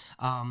 etc.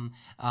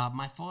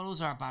 My photos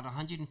are about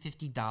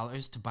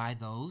 $150 to buy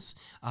those,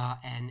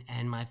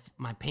 and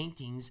my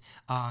paintings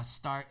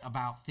start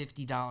about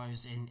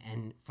 $50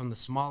 and from the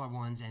smaller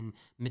ones and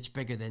much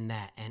bigger than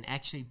that. And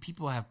actually,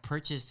 people have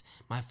purchased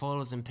my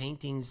photos and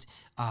paintings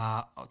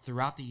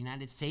throughout the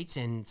United States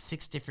and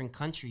 6 different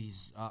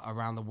countries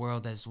around the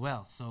world as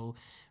well. So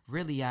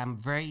really, I'm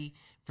very,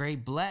 very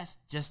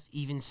blessed just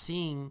even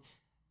seeing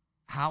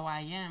how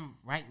I am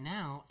right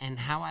now and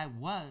how I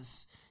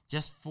was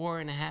just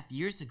 4.5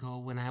 years ago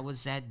when I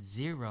was at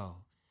 0.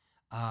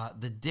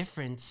 The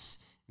difference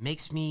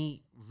makes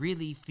me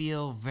really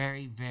feel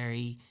very,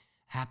 very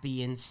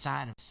happy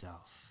inside of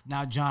myself.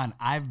 Now, John,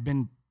 I've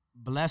been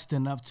blessed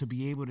enough to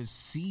be able to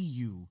see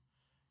you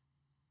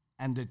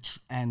and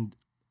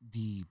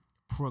the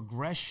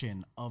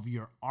progression of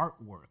your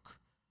artwork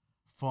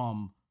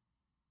from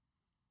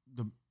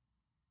the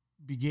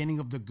beginning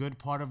of the good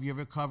part of your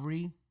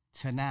recovery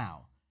to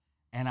now.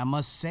 And I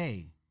must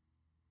say,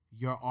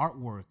 your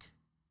artwork,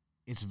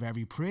 it's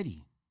very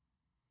pretty.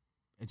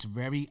 It's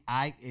very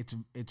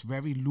it's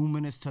very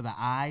luminous to the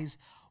eyes.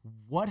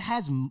 What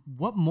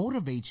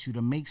motivates you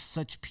to make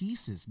such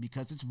pieces?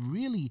 Because it's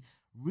really,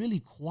 really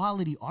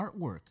quality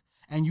artwork.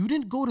 And you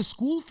didn't go to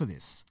school for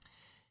this.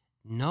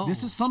 No.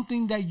 This is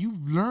something that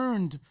you've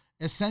learned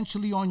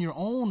essentially on your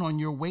own on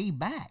your way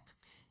back.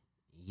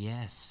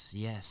 Yes,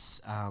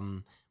 yes.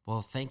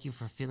 Well, thank you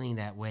for feeling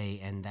that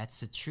way, and that's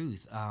the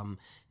truth.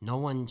 No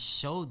one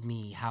showed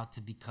me how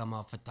to become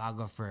a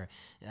photographer.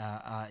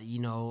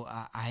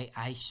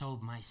 I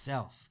showed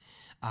myself.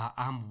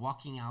 I'm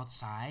walking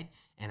outside,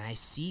 and I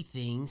see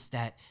things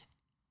that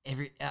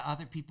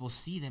other people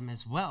see them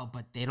as well,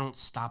 but they don't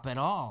stop at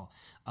all.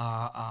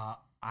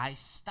 I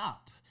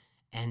stop,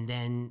 and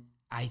then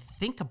I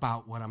think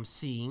about what I'm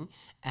seeing,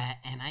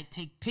 and I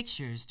take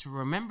pictures to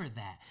remember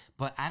that.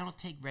 But I don't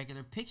take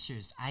regular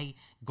pictures. I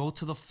go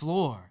to the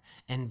floor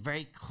and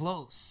very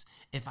close.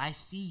 If I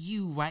see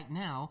you right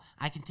now,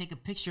 I can take a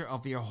picture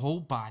of your whole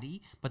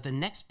body, but the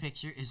next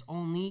picture is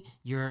only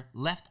your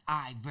left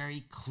eye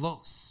very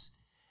close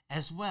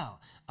as well.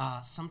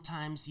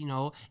 Sometimes,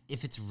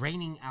 if it's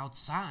raining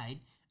outside,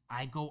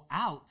 I go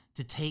out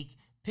to take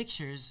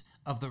pictures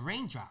of the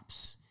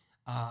raindrops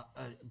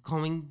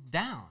going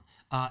down.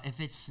 If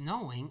it's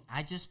snowing,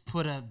 I just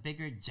put a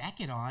bigger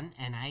jacket on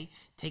and I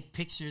take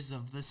pictures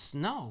of the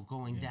snow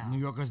going down. New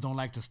Yorkers don't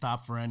like to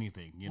stop for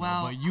anything,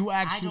 well, but you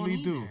actually I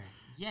don't do. either.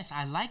 Yes,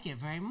 I like it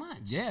very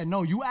much. Yeah,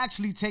 no, you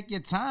actually take your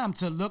time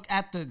to look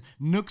at the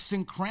nooks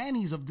and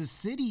crannies of the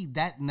city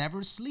that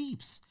never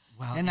sleeps.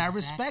 Well, and exactly.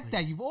 I respect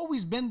that. You've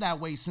always been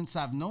that way since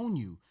I've known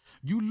you.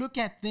 You look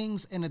at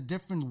things in a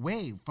different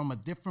way, from a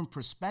different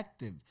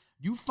perspective.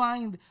 You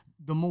find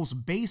the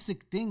most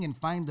basic thing and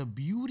find the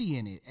beauty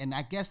in it. And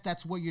I guess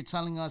that's what you're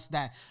telling us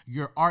that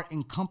your art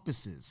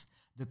encompasses,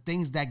 the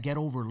things that get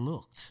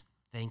overlooked.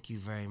 Thank you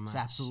very much.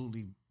 It's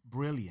absolutely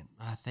brilliant.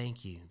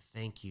 Thank you.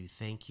 Thank you.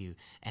 Thank you.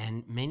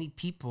 And many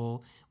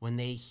people, when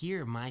they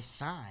hear my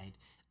side,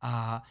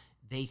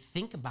 they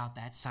think about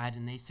that side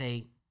and they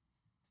say,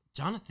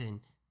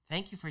 Jonathan,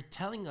 thank you for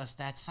telling us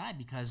that side,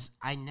 because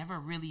I never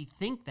really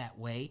think that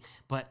way.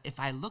 But if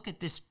I look at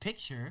this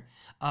picture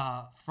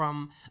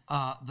from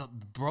the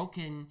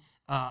broken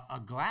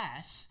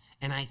glass,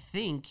 and I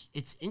think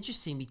it's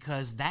interesting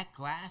because that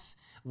glass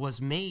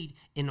was made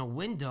in a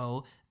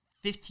window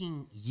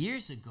 15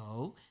 years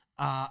ago,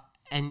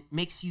 and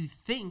makes you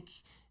think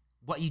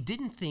what you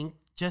didn't think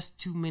just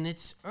 2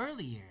 minutes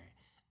earlier.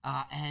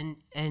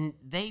 And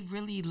they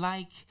really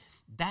like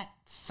that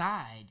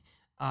side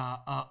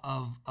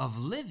of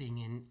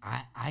living, and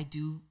I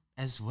do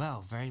as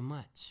well very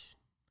much.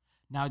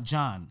 Now,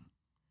 John,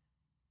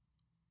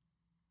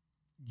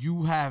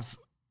 you have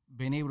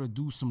been able to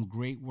do some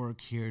great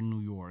work here in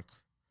New York.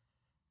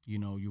 You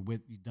know,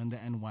 you've done the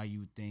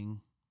NYU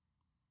thing.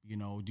 You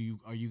know,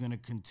 are you gonna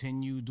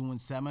continue doing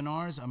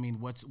seminars? I mean,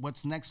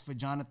 what's next for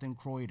Jonathan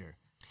Kreuter?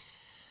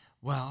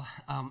 Well,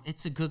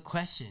 it's a good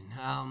question.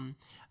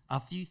 A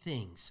few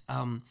things.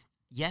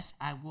 Yes,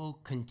 I will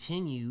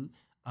continue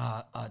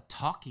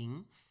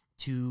talking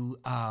to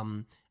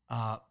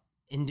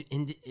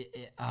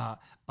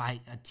by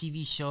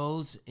TV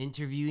shows,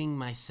 interviewing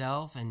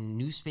myself and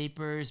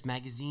newspapers,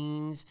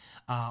 magazines,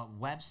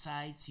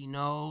 websites,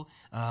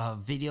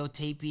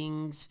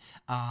 videotapings,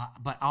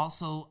 but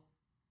also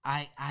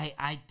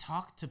I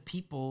talk to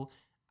people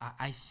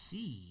I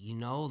see,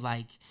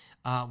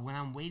 when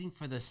I'm waiting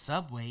for the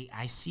subway,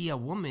 I see a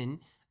woman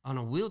on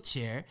a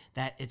wheelchair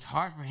that it's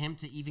hard for him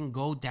to even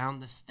go down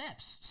the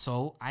steps.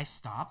 So I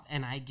stop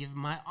and I give him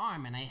my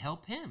arm and I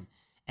help him.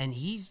 And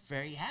he's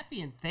very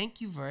happy and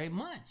thank you very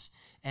much.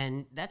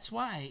 And that's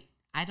why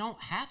I don't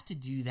have to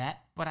do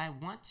that, but I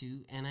want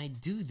to and I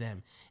do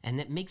them. And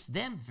it makes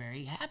them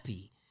very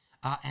happy.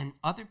 And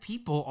other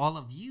people, all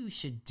of you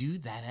should do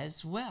that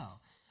as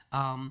well.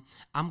 I'm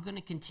going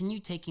to continue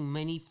taking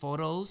many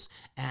photos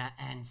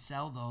and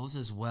sell those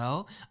as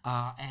well,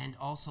 and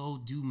also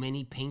do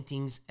many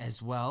paintings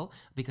as well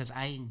because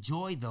I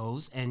enjoy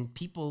those and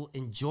people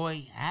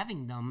enjoy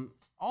having them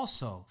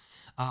also.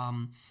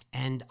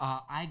 And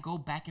I go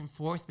back and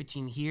forth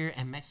between here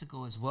and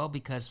Mexico as well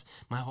because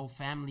my whole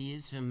family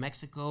is from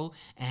Mexico,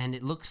 and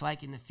it looks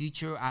like in the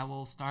future I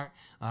will start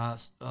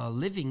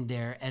living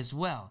there as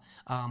well.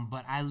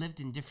 But I lived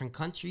in different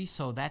countries,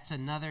 so that's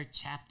another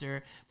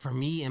chapter for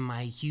me in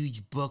my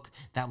huge book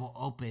that will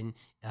open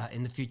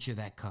in the future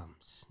that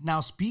comes.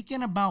 Now,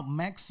 speaking about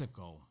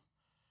Mexico,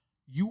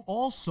 you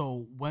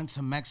also went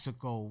to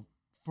Mexico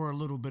for a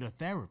little bit of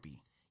therapy.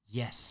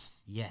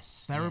 Yes.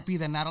 Therapy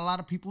that not a lot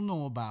of people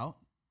know about.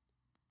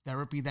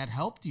 Therapy that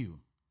helped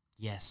you.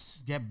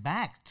 Yes. Get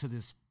back to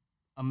this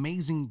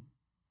amazing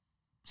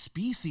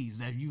species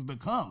that you've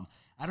become.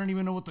 I don't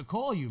even know what to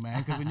call you,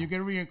 man, because when you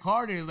get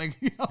reincarnated, like,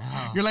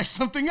 you're like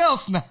something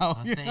else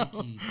now.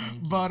 Thank you.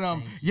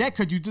 But yeah,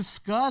 could you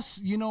discuss,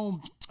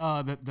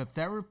 the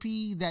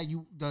therapy that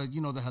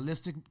the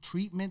holistic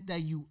treatment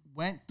that you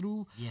went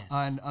through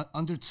and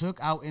undertook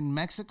out in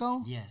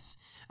Mexico? Yes.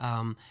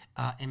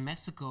 In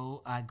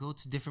Mexico, I go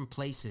to different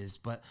places,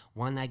 but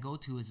one I go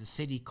to is a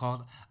city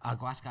called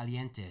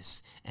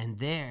Aguascalientes. And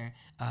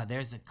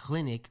there's a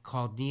clinic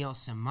called Neo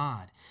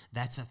Samad.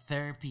 That's a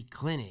therapy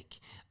clinic.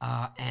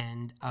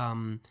 And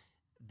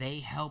they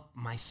help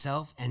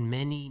myself and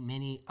many,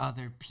 many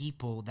other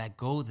people that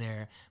go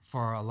there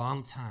for a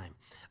long time.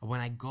 When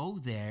I go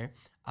there,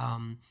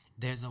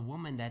 there's a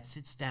woman that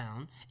sits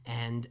down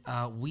and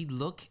we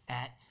look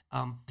at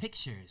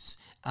pictures,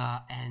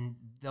 and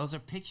those are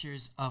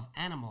pictures of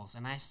animals,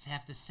 and I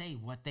have to say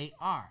what they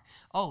are.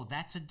 Oh,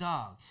 that's a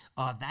dog.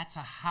 That's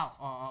a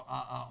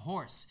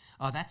horse.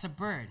 That's a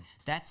bird.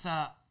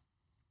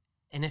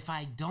 And if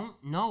I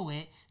don't know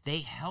it, they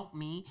help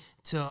me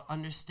to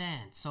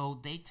understand. So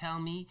they tell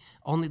me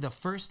only the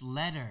first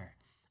letter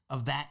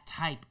of that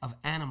type of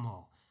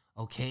animal.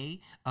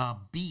 Okay,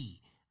 B.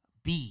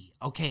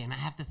 Okay, and I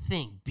have to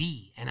think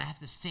B, and I have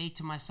to say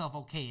to myself,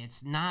 okay,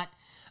 it's not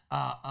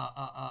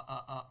a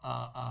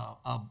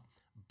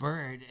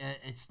bird.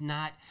 It's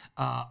not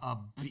a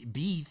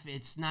beef.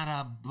 It's not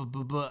a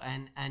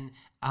and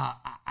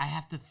I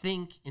have to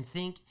think,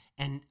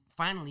 and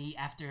finally,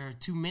 after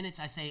 2 minutes,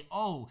 I say,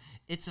 "Oh,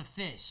 it's a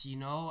fish,"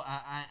 and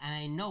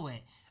I know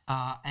it.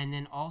 And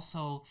then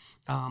also,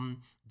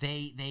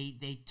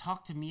 they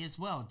talk to me as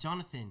well,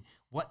 Jonathan.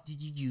 What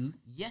did you do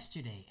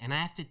yesterday? And I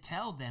have to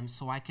tell them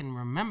so I can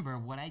remember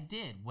what I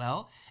did.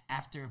 Well,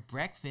 after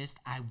breakfast,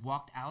 I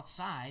walked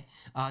outside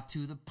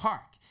to the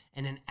park.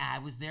 And then I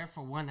was there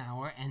for 1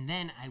 hour. And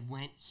then I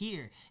went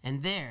here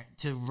and there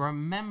to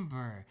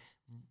remember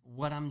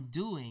what I'm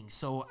doing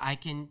so I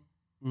can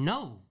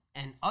know.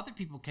 And other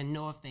people can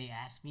know if they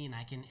ask me, and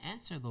I can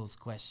answer those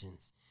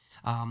questions.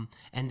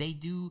 And they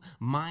do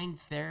mind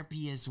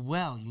therapy as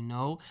well,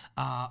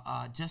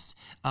 just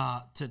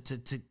to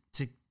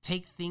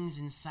take things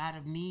inside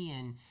of me,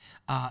 and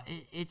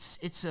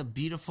it's a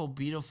beautiful,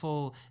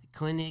 beautiful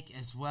clinic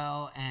as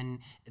well. And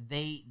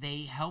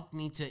they helped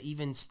me to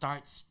even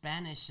start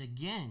Spanish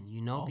again,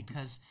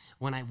 because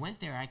when I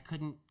went there, I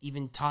couldn't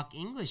even talk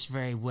English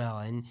very well,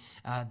 and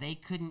they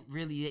couldn't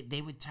really.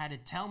 They would try to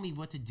tell me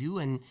what to do,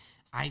 and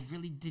I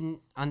really didn't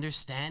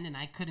understand, and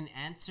I couldn't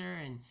answer.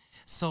 And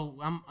so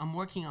I'm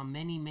working on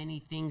many, many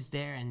things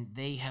there, and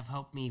they have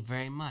helped me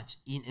very much.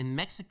 In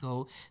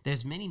Mexico,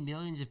 there's many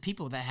millions of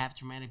people that have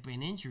traumatic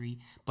brain injury,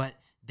 but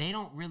they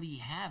don't really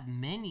have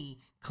many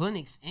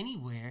clinics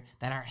anywhere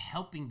that are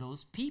helping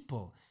those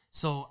people.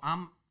 So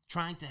I'm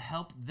trying to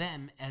help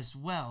them as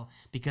well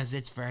because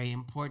it's very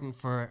important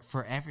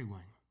for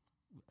everyone.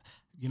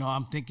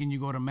 I'm thinking you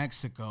go to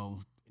Mexico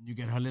and you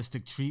get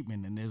holistic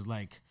treatment, and there's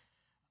like,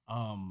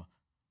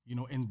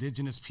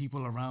 indigenous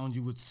people around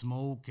you with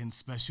smoke and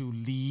special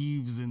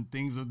leaves and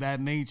things of that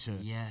nature.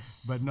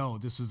 Yes. But no,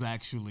 this was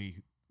actually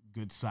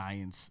good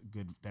science,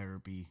 good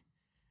therapy.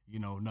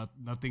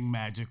 Nothing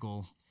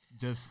magical.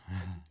 Just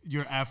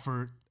your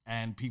effort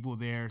and people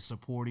there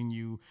supporting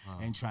you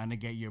and trying to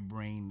get your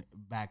brain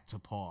back to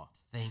par.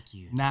 Thank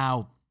you.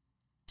 Now,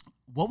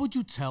 what would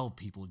you tell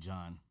people,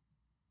 John,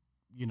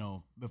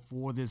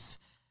 before this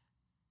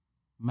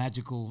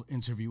magical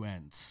interview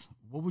ends?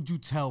 What would you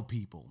tell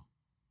people?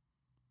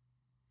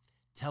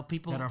 Tell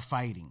people that are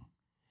fighting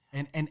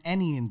in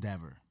any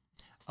endeavor.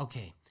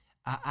 Okay.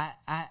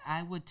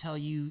 I would tell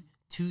you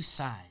two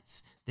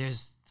sides.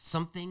 There's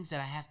some things that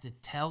I have to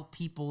tell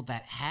people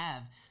that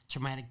have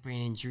traumatic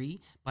brain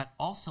injury, but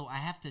also I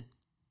have to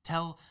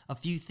tell a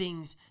few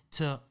things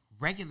to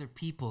regular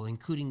people,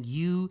 including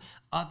you,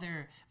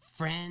 other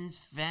friends,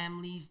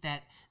 families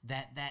that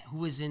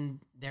who is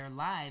in their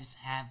lives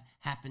have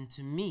happened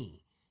to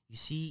me. You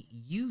see,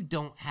 you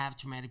don't have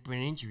traumatic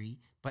brain injury,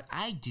 but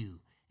I do.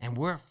 And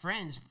we're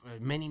friends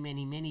for many,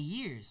 many, many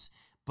years.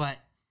 But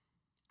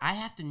I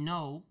have to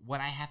know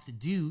what I have to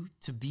do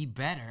to be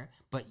better,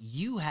 but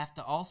you have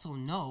to also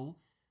know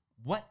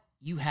what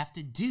you have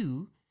to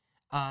do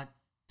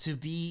to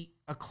be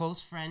a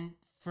close friend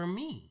for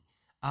me.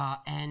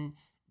 And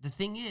the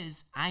thing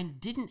is, I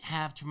didn't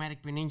have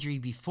traumatic brain injury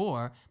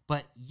before,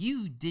 but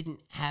you didn't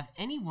have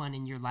anyone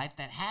in your life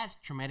that has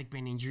traumatic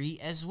brain injury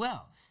as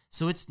well.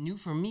 So it's new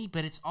for me,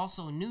 but it's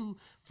also new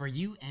for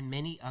you and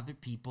many other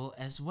people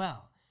as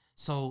well.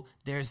 So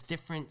there's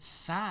different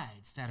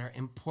sides that are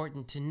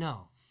important to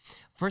know.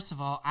 First of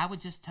all, I would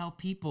just tell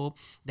people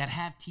that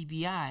have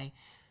TBI,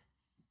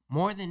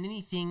 more than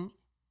anything,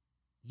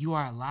 you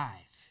are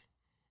alive.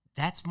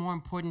 That's more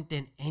important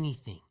than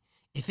anything.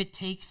 If it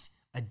takes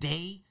a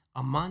day,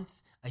 a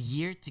month, a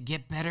year to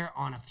get better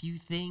on a few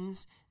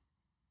things,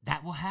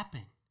 that will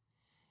happen.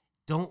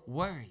 Don't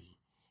worry.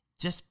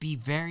 Just be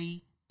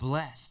very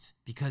blessed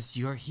because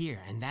you're here.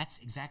 And that's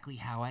exactly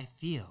how I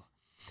feel.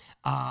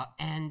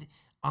 And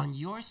on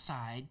your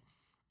side,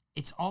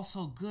 it's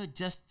also good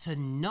just to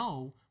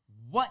know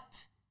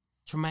what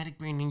traumatic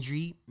brain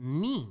injury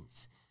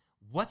means.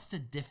 What's the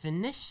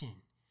definition?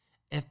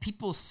 If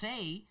people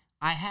say,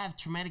 I have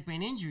traumatic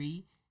brain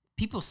injury,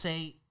 people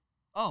say,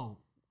 oh,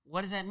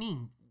 what does that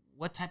mean?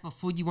 What type of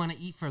food you want to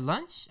eat for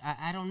lunch?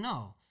 I don't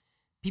know.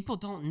 People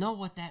don't know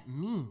what that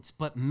means,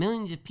 but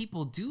millions of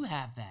people do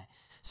have that.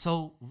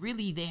 So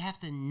really, they have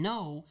to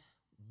know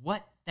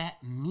what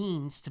that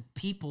means to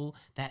people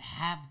that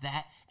have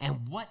that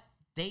and what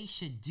they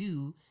should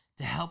do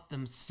to help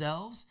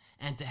themselves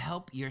and to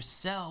help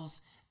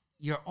yourselves,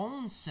 your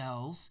own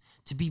selves,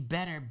 to be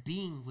better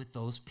being with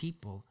those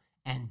people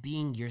and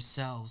being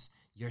yourselves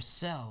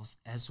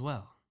as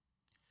well.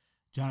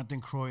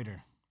 Jonathan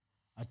Kreuter,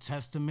 a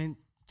testament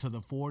to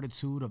the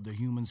fortitude of the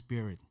human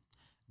spirit.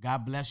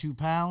 God bless you,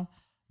 pal.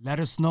 Let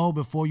us know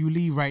before you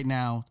leave right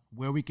now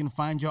where we can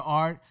find your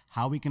art,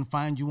 how we can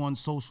find you on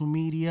social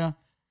media.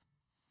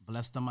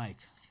 Bless the mic.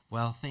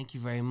 Well, thank you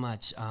very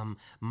much.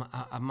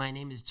 My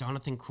name is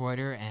Jonathan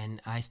Kreuter,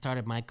 and I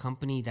started my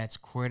company that's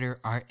Kreuter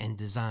Art and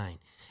Design.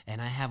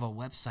 And I have a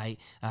website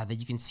that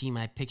you can see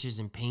my pictures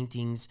and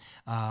paintings,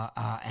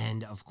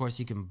 and of course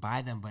you can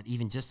buy them, but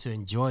even just to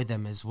enjoy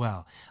them as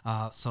well.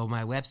 So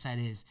my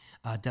website is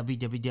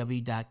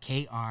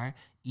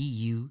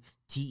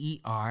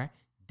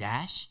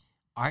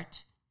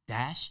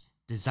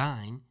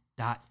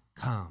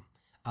www.kreuter-art-design.com.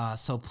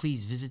 So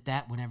please visit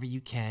that whenever you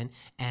can.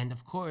 And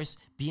of course,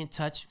 be in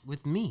touch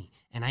with me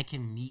and I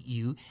can meet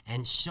you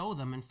and show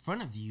them in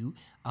front of you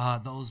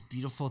those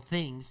beautiful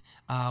things,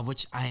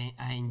 which I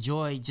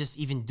enjoy just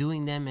even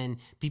doing them, and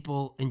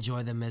people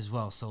enjoy them as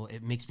well. So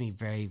it makes me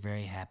very,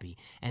 very happy.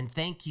 And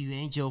thank you,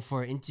 Angel,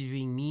 for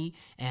interviewing me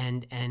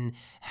and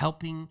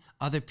helping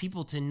other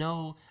people to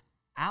know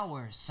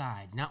our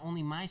side, not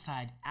only my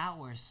side,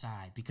 our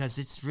side, because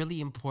it's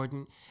really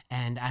important.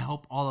 And I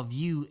hope all of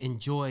you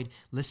enjoyed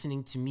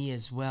listening to me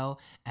as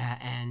well.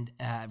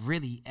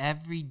 Really,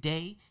 every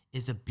day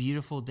is a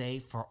beautiful day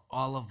for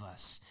all of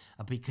us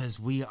because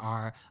we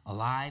are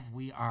alive,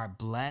 we are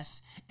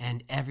blessed,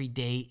 and every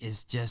day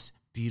is just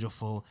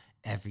beautiful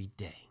every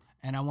day.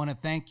 And I want to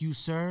thank you,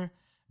 sir,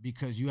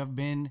 because you have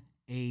been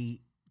a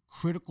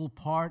critical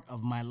part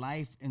of my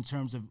life in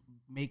terms of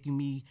making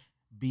me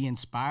be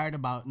inspired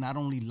about not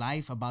only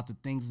life, about the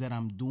things that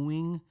I'm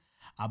doing,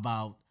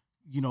 about,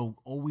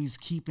 always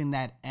keeping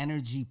that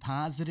energy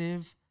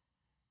positive.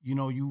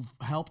 You've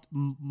helped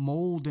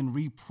mold and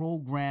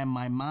reprogram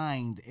my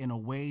mind in a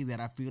way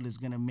that I feel is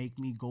going to make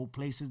me go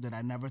places that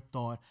I never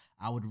thought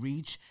I would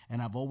reach.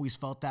 And I've always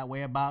felt that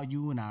way about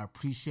you. And I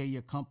appreciate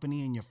your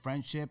company and your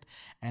friendship.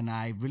 And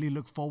I really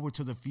look forward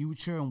to the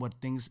future and what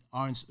things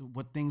are in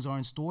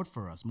store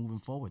for us moving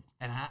forward.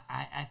 And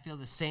I feel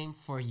the same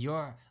for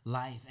your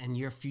life and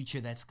your future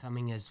that's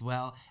coming as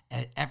well.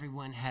 And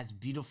everyone has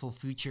beautiful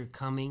future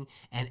coming,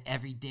 and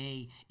every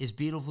day is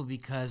beautiful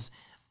because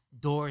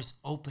doors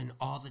open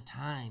all the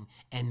time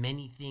and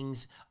many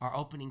things are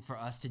opening for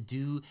us to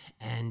do,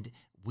 and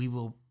we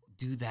will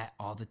do that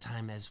all the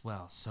time as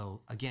well.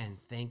 So again,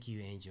 thank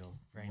you, Angel,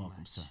 very much.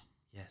 Welcome, sir.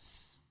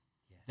 Yes.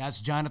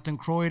 That's Jonathan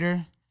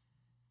Kreuter.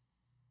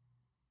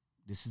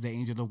 This is the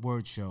Angel of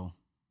Word Show.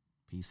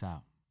 Peace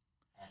out.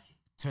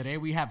 Today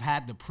we have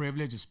had the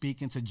privilege of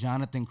speaking to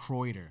Jonathan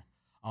Kreuter,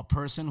 a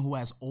person who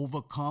has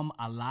overcome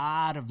a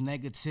lot of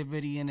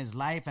negativity in his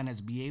life and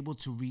has been able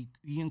to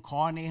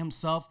reincarnate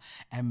himself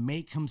and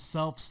make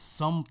himself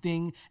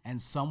something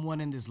and someone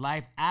in his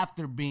life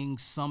after being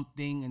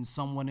something and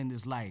someone in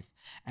his life.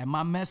 And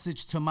my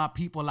message to my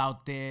people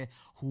out there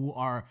who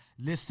are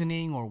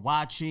listening or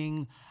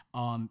watching,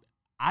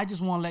 I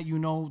just want to let you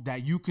know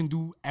that you can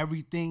do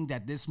everything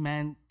that this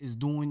man is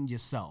doing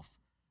yourself.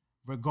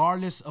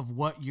 Regardless of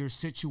what your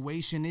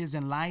situation is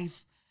in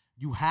life,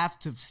 you have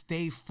to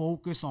stay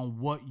focused on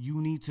what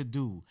you need to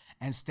do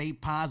and stay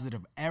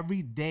positive.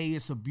 Every day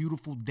is a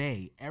beautiful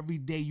day. Every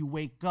day you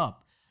wake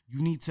up,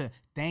 you need to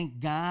thank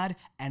God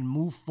and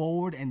move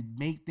forward and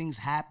make things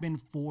happen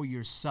for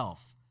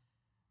yourself,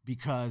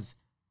 because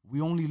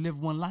we only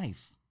live one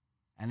life.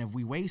 And if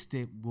we waste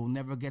it, we'll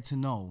never get to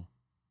know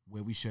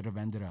where we should have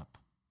ended up.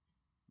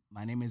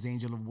 My name is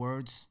Angel of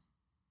Words.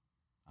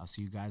 I'll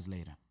see you guys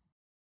later.